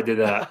 so that's why I did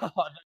that.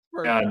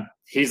 And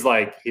he's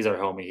our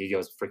homie. He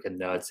goes freaking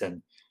nuts,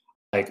 and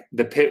like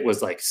the pit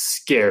was like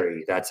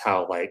scary. That's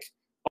how like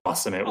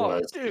awesome it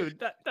was. Dude,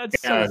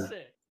 that's so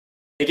sick.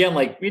 Again,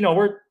 like, you know,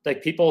 we're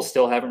like people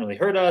still haven't really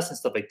heard us and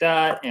stuff like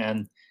that.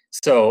 And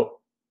so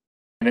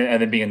and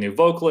then being a new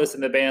vocalist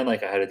in the band,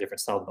 like I had a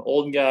different style than the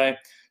old guy.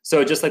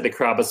 So just like the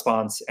crowd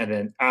response, and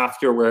then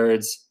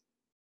afterwards,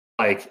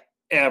 like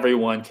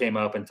everyone came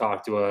up and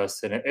talked to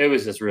us, and it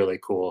was just really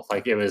cool.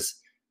 Like it was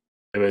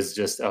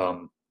just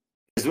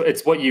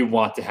it's what you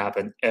want to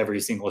happen every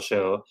single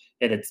show,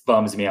 and it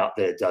bums me out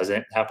that it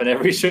doesn't happen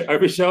every show.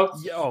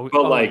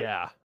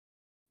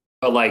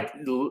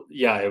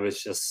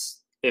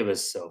 It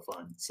was so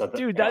fun. So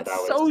dude, that's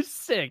so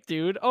sick,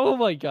 dude. Oh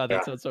my god,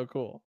 that sounds so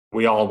cool.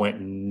 We all went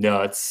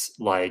nuts.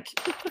 Like,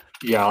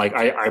 yeah, like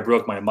I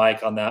broke my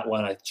mic on that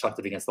one. I chucked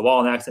it against the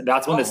wall in accident.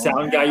 That's when the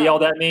sound guy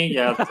yelled at me.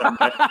 Yeah,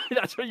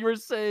 that's what you were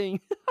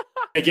saying.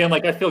 Again,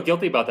 like I feel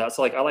guilty about that.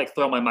 So like I like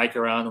throw my mic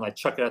around and like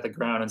chuck it at the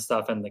ground and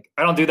stuff. And like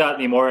I don't do that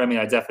anymore. I mean,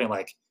 I definitely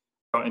like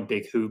throw it in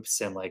big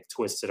hoops and like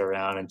twist it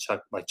around and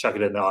chuck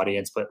it in the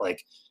audience, but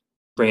like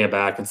bring it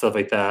back and stuff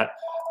like that.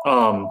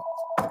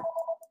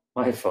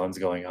 My phone's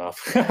going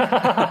off.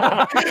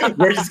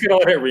 We're just gonna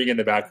let it ring in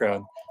the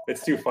background.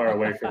 It's too far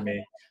away from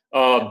me.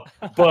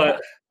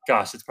 But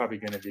gosh, it's probably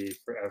gonna be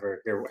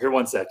forever. Here,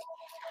 one sec.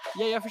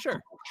 Yeah, for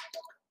sure.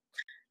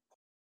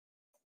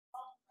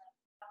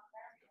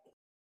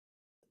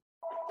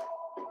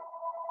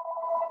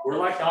 We're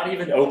like not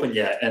even open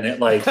yet, and it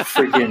like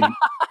freaking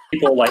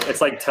people like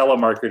it's like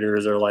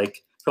telemarketers or like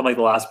from like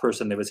the last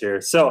person that was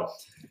here. So,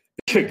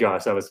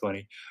 gosh, that was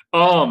funny.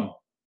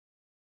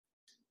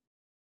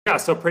 Yeah,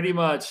 so pretty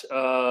much,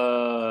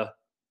 the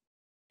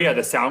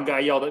sound guy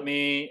yelled at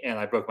me, and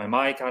I broke my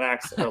mic on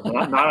accident.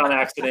 Not on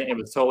accident; it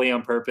was totally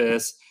on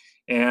purpose.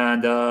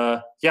 And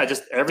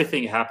just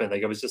everything happened.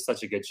 Like it was just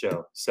such a good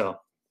show. So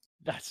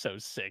that's so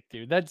sick,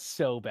 dude. That's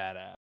so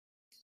badass.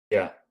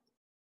 Yeah.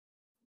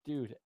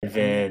 dude. And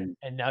then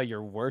and now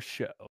your worst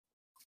show.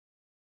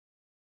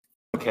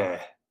 okay,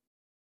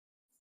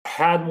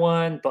 had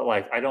one, but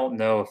like I don't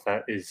know if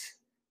that is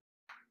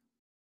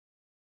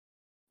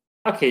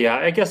okay. Yeah,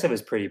 I guess it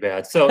was pretty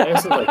bad. So this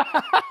is like,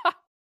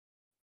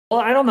 well,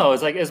 I don't know.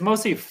 It's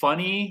mostly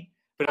funny,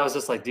 but I was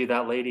just like, dude,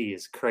 that lady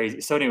is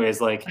crazy. So,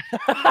 anyways, like,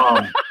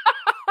 I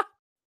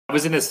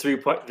was in this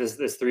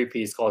three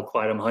piece called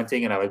Quiet I'm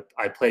Hunting, and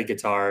I played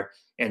guitar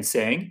and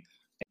sang,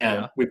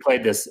 and we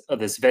played this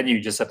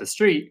venue just up the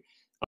street.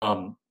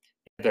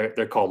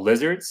 They're called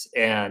Lizards,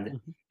 and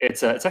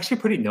it's actually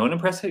pretty known in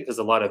Prescott because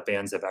a lot of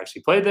bands have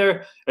actually played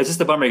there. It's just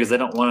a bummer because they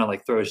don't want to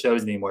like throw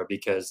shows anymore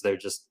because they're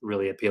just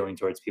really appealing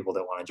towards people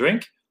that want to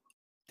drink.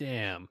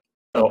 Damn.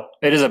 So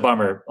it is a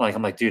bummer. Like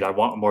I'm like, dude, I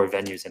want more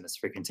venues in this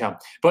freaking town.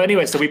 But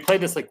anyway, so we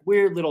played this like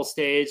weird little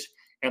stage,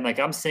 and like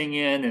I'm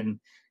singing and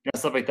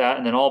stuff like that,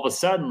 and then all of a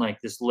sudden, like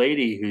this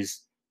lady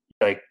who's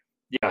like,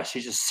 yeah,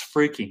 she's just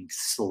freaking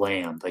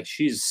slammed. Like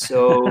she's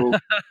so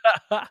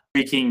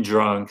freaking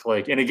drunk.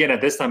 Like, and again,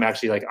 at this time,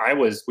 actually, like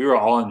we were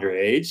all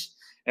underage,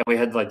 and we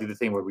had to like do the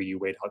thing where you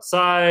wait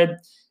outside, and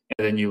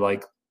then you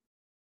like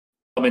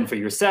come in for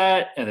your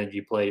set, and then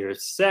you play your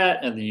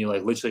set, and then you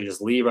like literally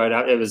just leave right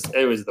out. It was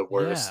the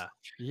worst.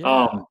 Yeah.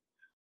 Well,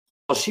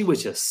 she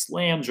was just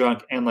slam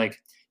drunk, and like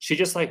she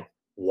just like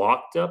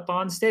walked up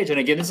on stage. And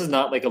again, this is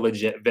not like a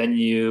legit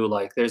venue.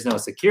 Like there's no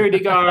security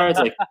guards.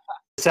 Like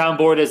the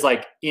soundboard is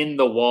like in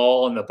the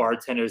wall, and the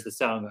bartender is the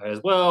sound guy as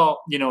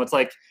well. It's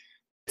like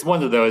it's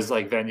one of those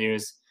like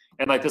venues.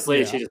 And like this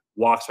lady, she just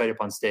walks right up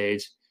on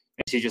stage,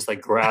 and she just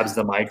like grabs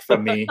the mic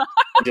from me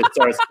and just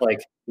starts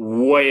like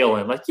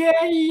wailing, like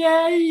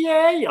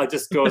yay. I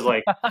just goes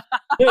like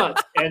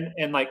nuts.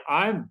 And like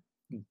I'm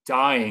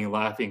dying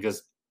laughing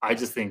because I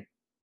just think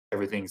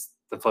everything's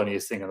the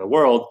funniest thing in the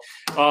world.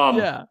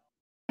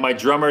 My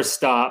drummer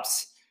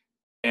stops,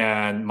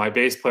 and my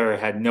bass player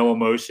had no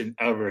emotion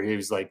ever. He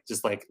was like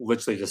just like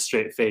literally just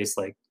straight face,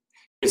 like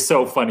it's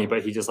so funny,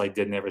 but he just like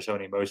didn't ever show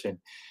any emotion.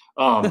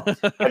 And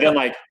then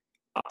like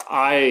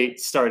I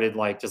started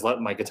like just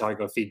letting my guitar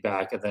go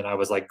feedback, and then I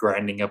was like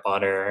grinding up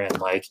on her and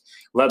like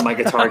letting my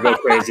guitar go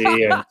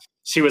crazy, and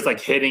she was like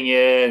hitting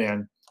it,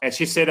 and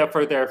she stayed up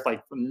for there for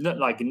like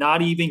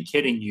not even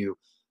kidding you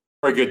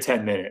for a good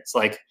 10 minutes.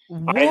 Like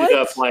what? I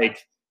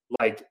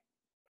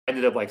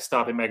ended up like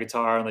stopping my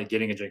guitar and like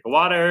getting a drink of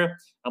water.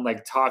 I'm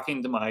like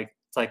talking to my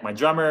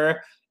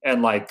drummer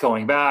and like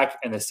going back,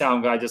 and the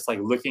sound guy just like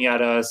looking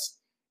at us,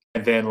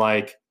 and then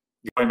like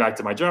going back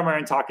to my drummer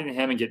and talking to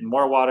him and getting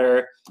more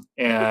water.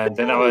 And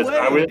then I was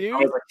like,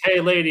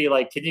 hey lady,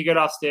 like, can you get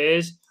off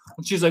stage?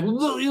 And she's like,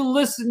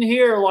 listen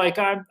here, like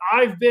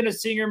I've been a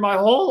singer my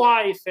whole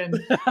life, and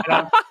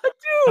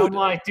I'm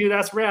like, dude,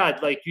 that's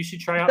rad. Like you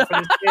should try out for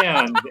this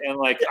band. And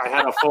like I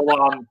had a full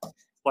on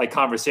like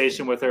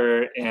conversation with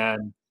her,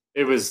 and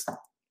it was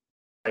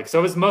like, so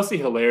it was mostly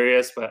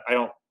hilarious, but I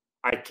don't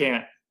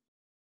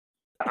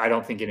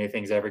think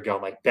anything's ever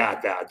gone like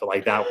bad, but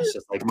like that was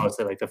just like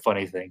mostly like the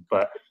funny thing.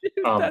 But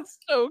that's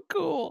so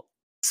cool.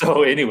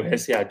 So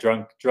anyways, yeah,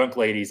 drunk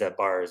ladies at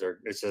bars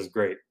it's just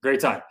great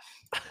time.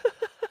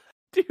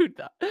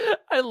 Dude,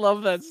 I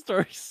love that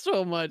story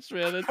so much,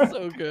 man. It's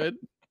so good.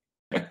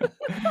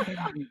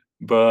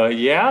 But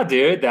yeah,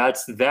 dude,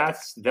 that's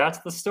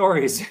the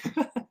stories.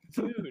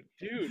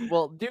 dude.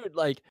 Well, dude,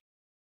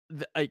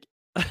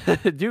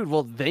 dude,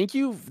 well, thank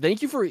you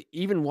for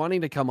even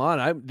wanting to come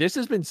on. This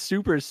has been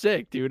super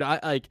sick, dude.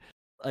 I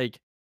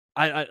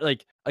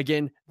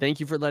again, thank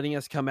you for letting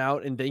us come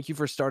out, and thank you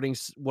for starting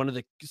one of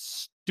the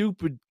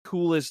stupid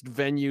coolest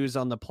venues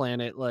on the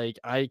planet. Like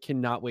I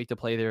cannot wait to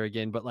play there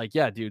again. But like,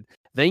 yeah, dude,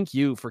 thank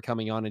you for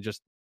coming on and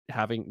just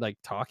having like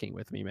talking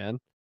with me, man.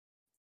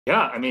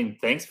 Yeah, I mean,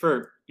 thanks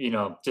for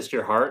just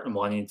your heart and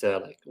wanting to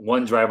like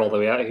one, drive all the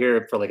way out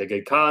here for like a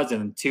good cause,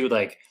 and two,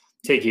 like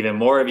take even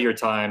more of your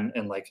time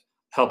and like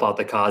help out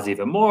the cause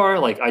even more.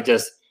 Like I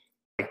just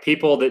like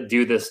people that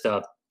do this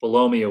stuff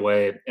blow me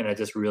away, and I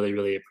just really,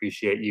 really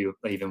appreciate you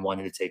even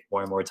wanting to take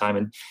more and more time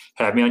and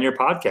have me on your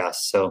podcast.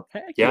 So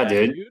yeah,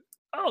 dude.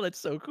 Oh, that's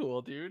so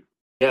cool, dude.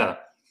 Yeah.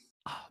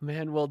 Oh,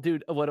 man, well,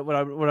 dude, what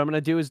I'm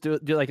gonna do is do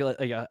like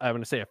I'm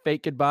gonna say a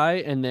fake goodbye,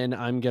 and then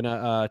I'm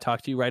gonna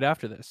talk to you right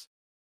after this.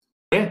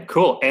 Yeah,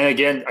 cool. And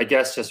again, I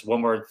guess just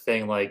one more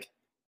thing, like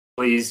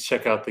please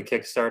check out the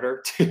Kickstarter.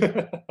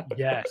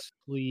 Yes,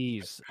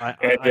 please.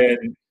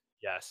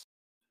 Yes.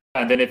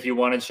 And then if you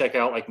want to check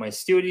out like my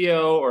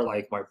studio or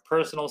like my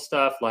personal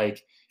stuff,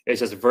 like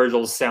it's just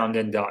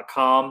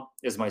virgilsoundin.com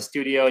is my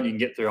studio, and you can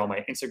get through all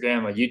my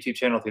Instagram, my YouTube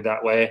channel through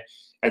that way.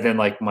 And then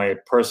like my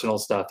personal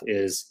stuff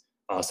is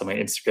so my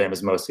Instagram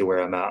is mostly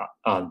where I'm at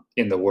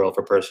in the world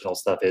for personal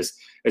stuff. It's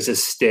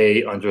just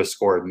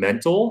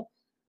stay_mental.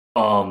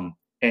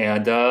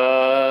 And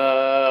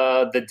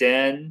the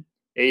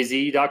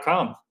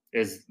denaz.com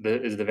is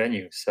the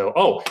venue.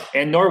 So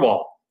and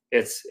Norwal.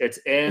 It's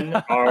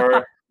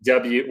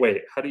NRW.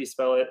 Wait, how do you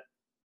spell it?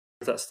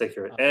 Where's that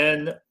sticker?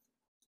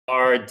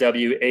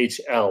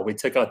 NRWHL. We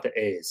took out the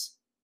A's.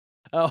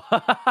 Oh.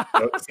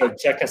 so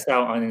check us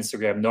out on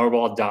Instagram,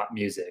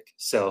 norwal.music.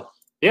 So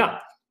yeah.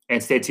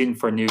 and stay tuned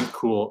for new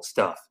cool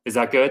stuff. Is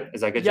that good?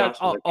 Is that good, Yeah.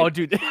 Josh?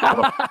 Dude.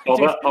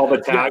 All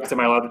the tags. Am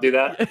I allowed to do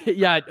that?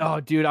 Yeah. Oh,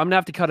 dude, I'm gonna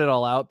have to cut it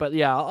all out. But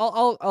yeah,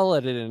 I'll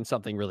edit in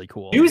something really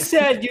cool. You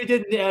said you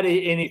didn't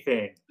edit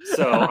anything,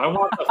 so I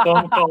want the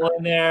phone call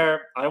in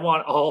there. I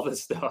want all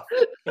this stuff,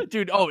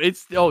 dude.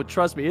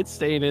 Trust me, it's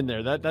staying in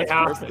there. That's it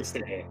has perfect. to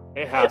stay.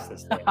 It has to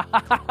stay.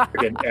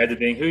 Again,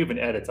 editing. Who even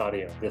edits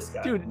audio? This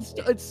guy, dude.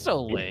 It's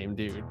so lame,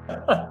 dude.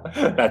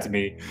 That's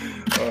me.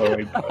 Oh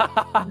my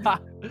God.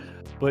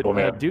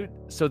 But dude,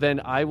 so then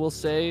I will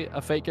say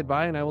a fake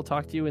goodbye, and I will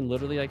talk to you in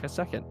literally like a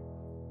second.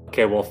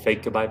 Okay, well,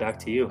 fake goodbye back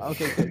to you.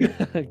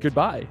 Okay,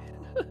 goodbye.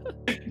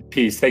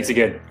 Peace. Thanks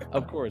again.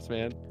 Of course,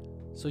 man.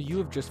 So you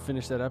have just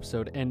finished that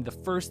episode, and the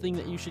first thing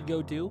that you should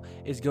go do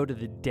is go to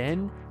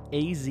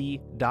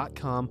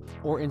thedenaz.com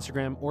or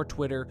Instagram or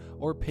Twitter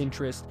or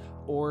Pinterest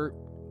or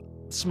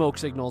Smoke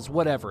Signals,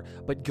 whatever.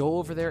 But go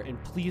over there and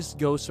please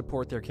go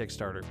support their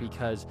Kickstarter,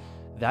 because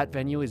that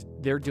venue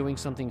they're doing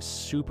something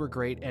super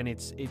great, and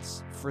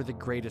it's for the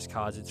greatest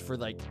cause. It's for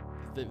like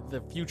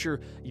the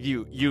future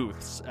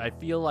youths. I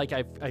feel like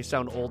I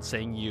sound old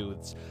saying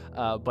youths,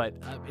 but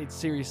it's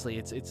seriously,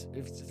 it's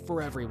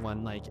for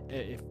everyone. Like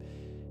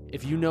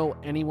if you know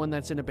anyone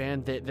that's in a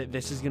band, that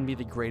this is going to be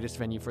the greatest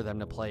venue for them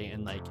to play,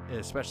 and like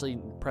especially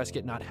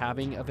Prescott not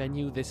having a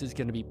venue, this is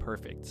going to be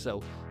perfect.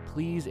 So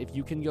please, if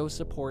you can go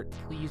support,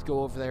 please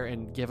go over there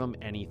and give them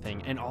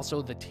anything. And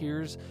also the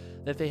tiers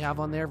that they have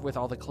on there with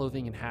all the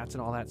clothing and hats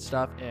and all that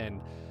stuff,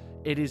 and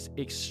it is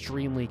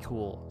extremely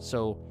cool.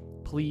 So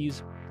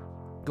please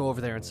go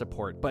over there and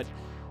support. But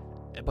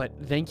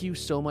thank you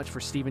so much for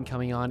Steven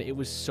coming on. It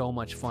was so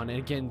much fun. And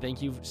again, thank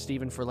you,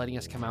 Steven, for letting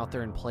us come out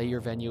there and play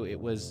your venue. It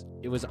was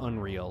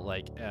unreal.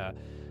 Like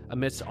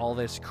amidst all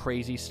this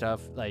crazy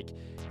stuff, like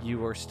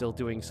you are still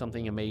doing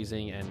something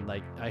amazing. And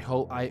like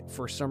I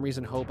for some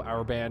reason hope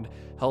our band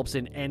helps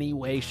in any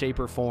way, shape,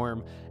 or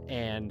form.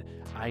 And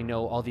I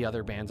know all the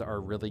other bands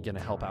are really going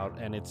to help out,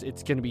 and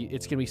it's gonna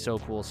be so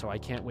cool. So I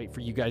can't wait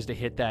for you guys to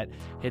hit that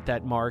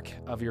mark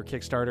of your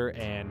Kickstarter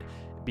and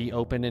be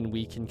open, and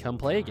we can come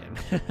play again.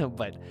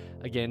 But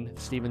again,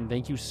 Steven,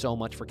 thank you so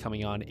much for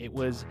coming on. It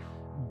was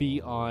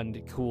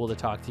beyond cool to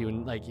talk to you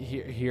and like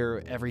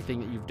hear everything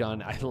that you've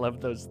done. I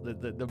love those.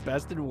 The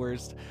best and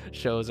worst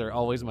shows are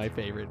always my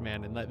favorite,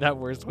 man, and that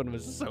worst one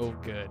was so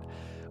good.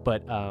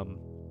 But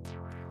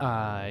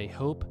I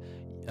hope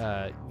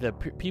the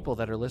people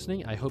that are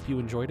listening, I hope you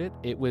enjoyed it.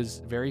 It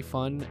was very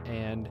fun,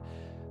 and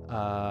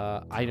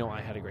I know I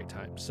had a great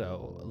time.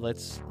 So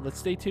let's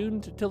stay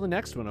tuned till the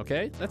next one.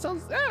 Okay, that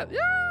sounds yeah.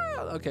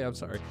 Okay, I'm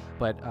sorry,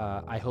 but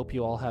I hope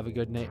you all have a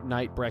good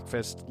night,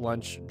 breakfast,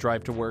 lunch,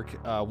 drive to work,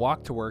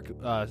 walk to work,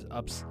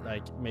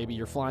 like maybe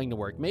you're flying to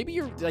work, maybe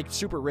you're like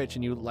super rich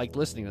and you like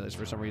listening to this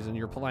for some reason.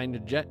 You're flying to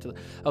jet to.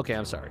 Okay,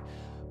 I'm sorry,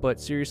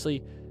 but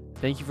seriously,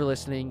 thank you for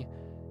listening.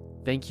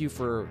 Thank you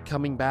for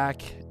coming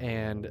back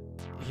and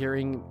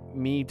hearing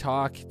me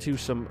talk to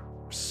some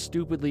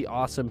stupidly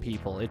awesome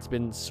people. It's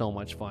been so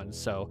much fun.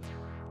 So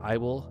I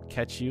will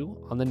catch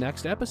you on the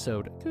next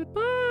episode.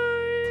 Goodbye.